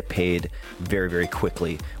 and get paid very, very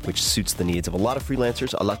quickly, which suits the needs of a lot of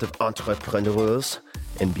freelancers, a lot of entrepreneurs,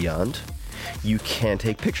 and beyond. You can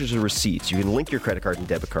take pictures of receipts. You can link your credit card and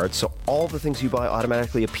debit card, so all the things you buy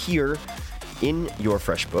automatically appear in your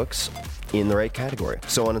FreshBooks in the right category.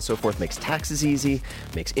 So on and so forth. Makes taxes easy,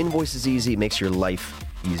 makes invoices easy, makes your life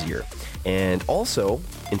easier. And also,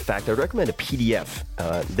 in fact, I would recommend a PDF.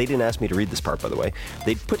 They didn't ask me to read this part, by the way.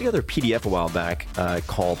 They put together a PDF a while back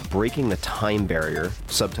called Breaking the Time Barrier,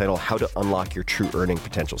 subtitle, How to Unlock Your True Earning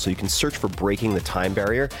Potential. So you can search for Breaking the Time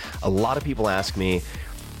Barrier. A lot of people ask me,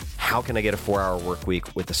 how can I get a 4-hour work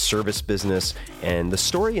week with a service business? And the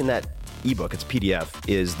story in that ebook, it's a PDF,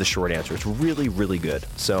 is the short answer. It's really, really good.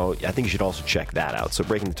 So I think you should also check that out. So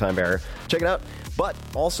Breaking the Time Barrier, check it out. But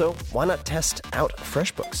also, why not test out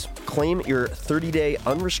FreshBooks? Claim your 30-day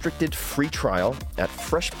unrestricted free trial at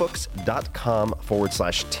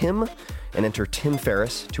freshbooks.com/Tim and enter Tim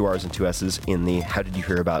Ferriss, 2 R's and 2 S's, in the How Did You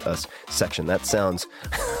Hear About Us section. That sounds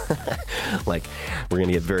like we're going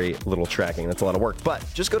to get very little tracking. That's a lot of work. But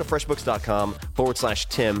just go to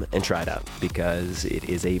freshbooks.com/Tim and try it out, because it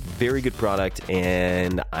is a very good product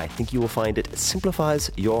and I think you will find it simplifies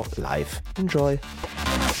your life. Enjoy.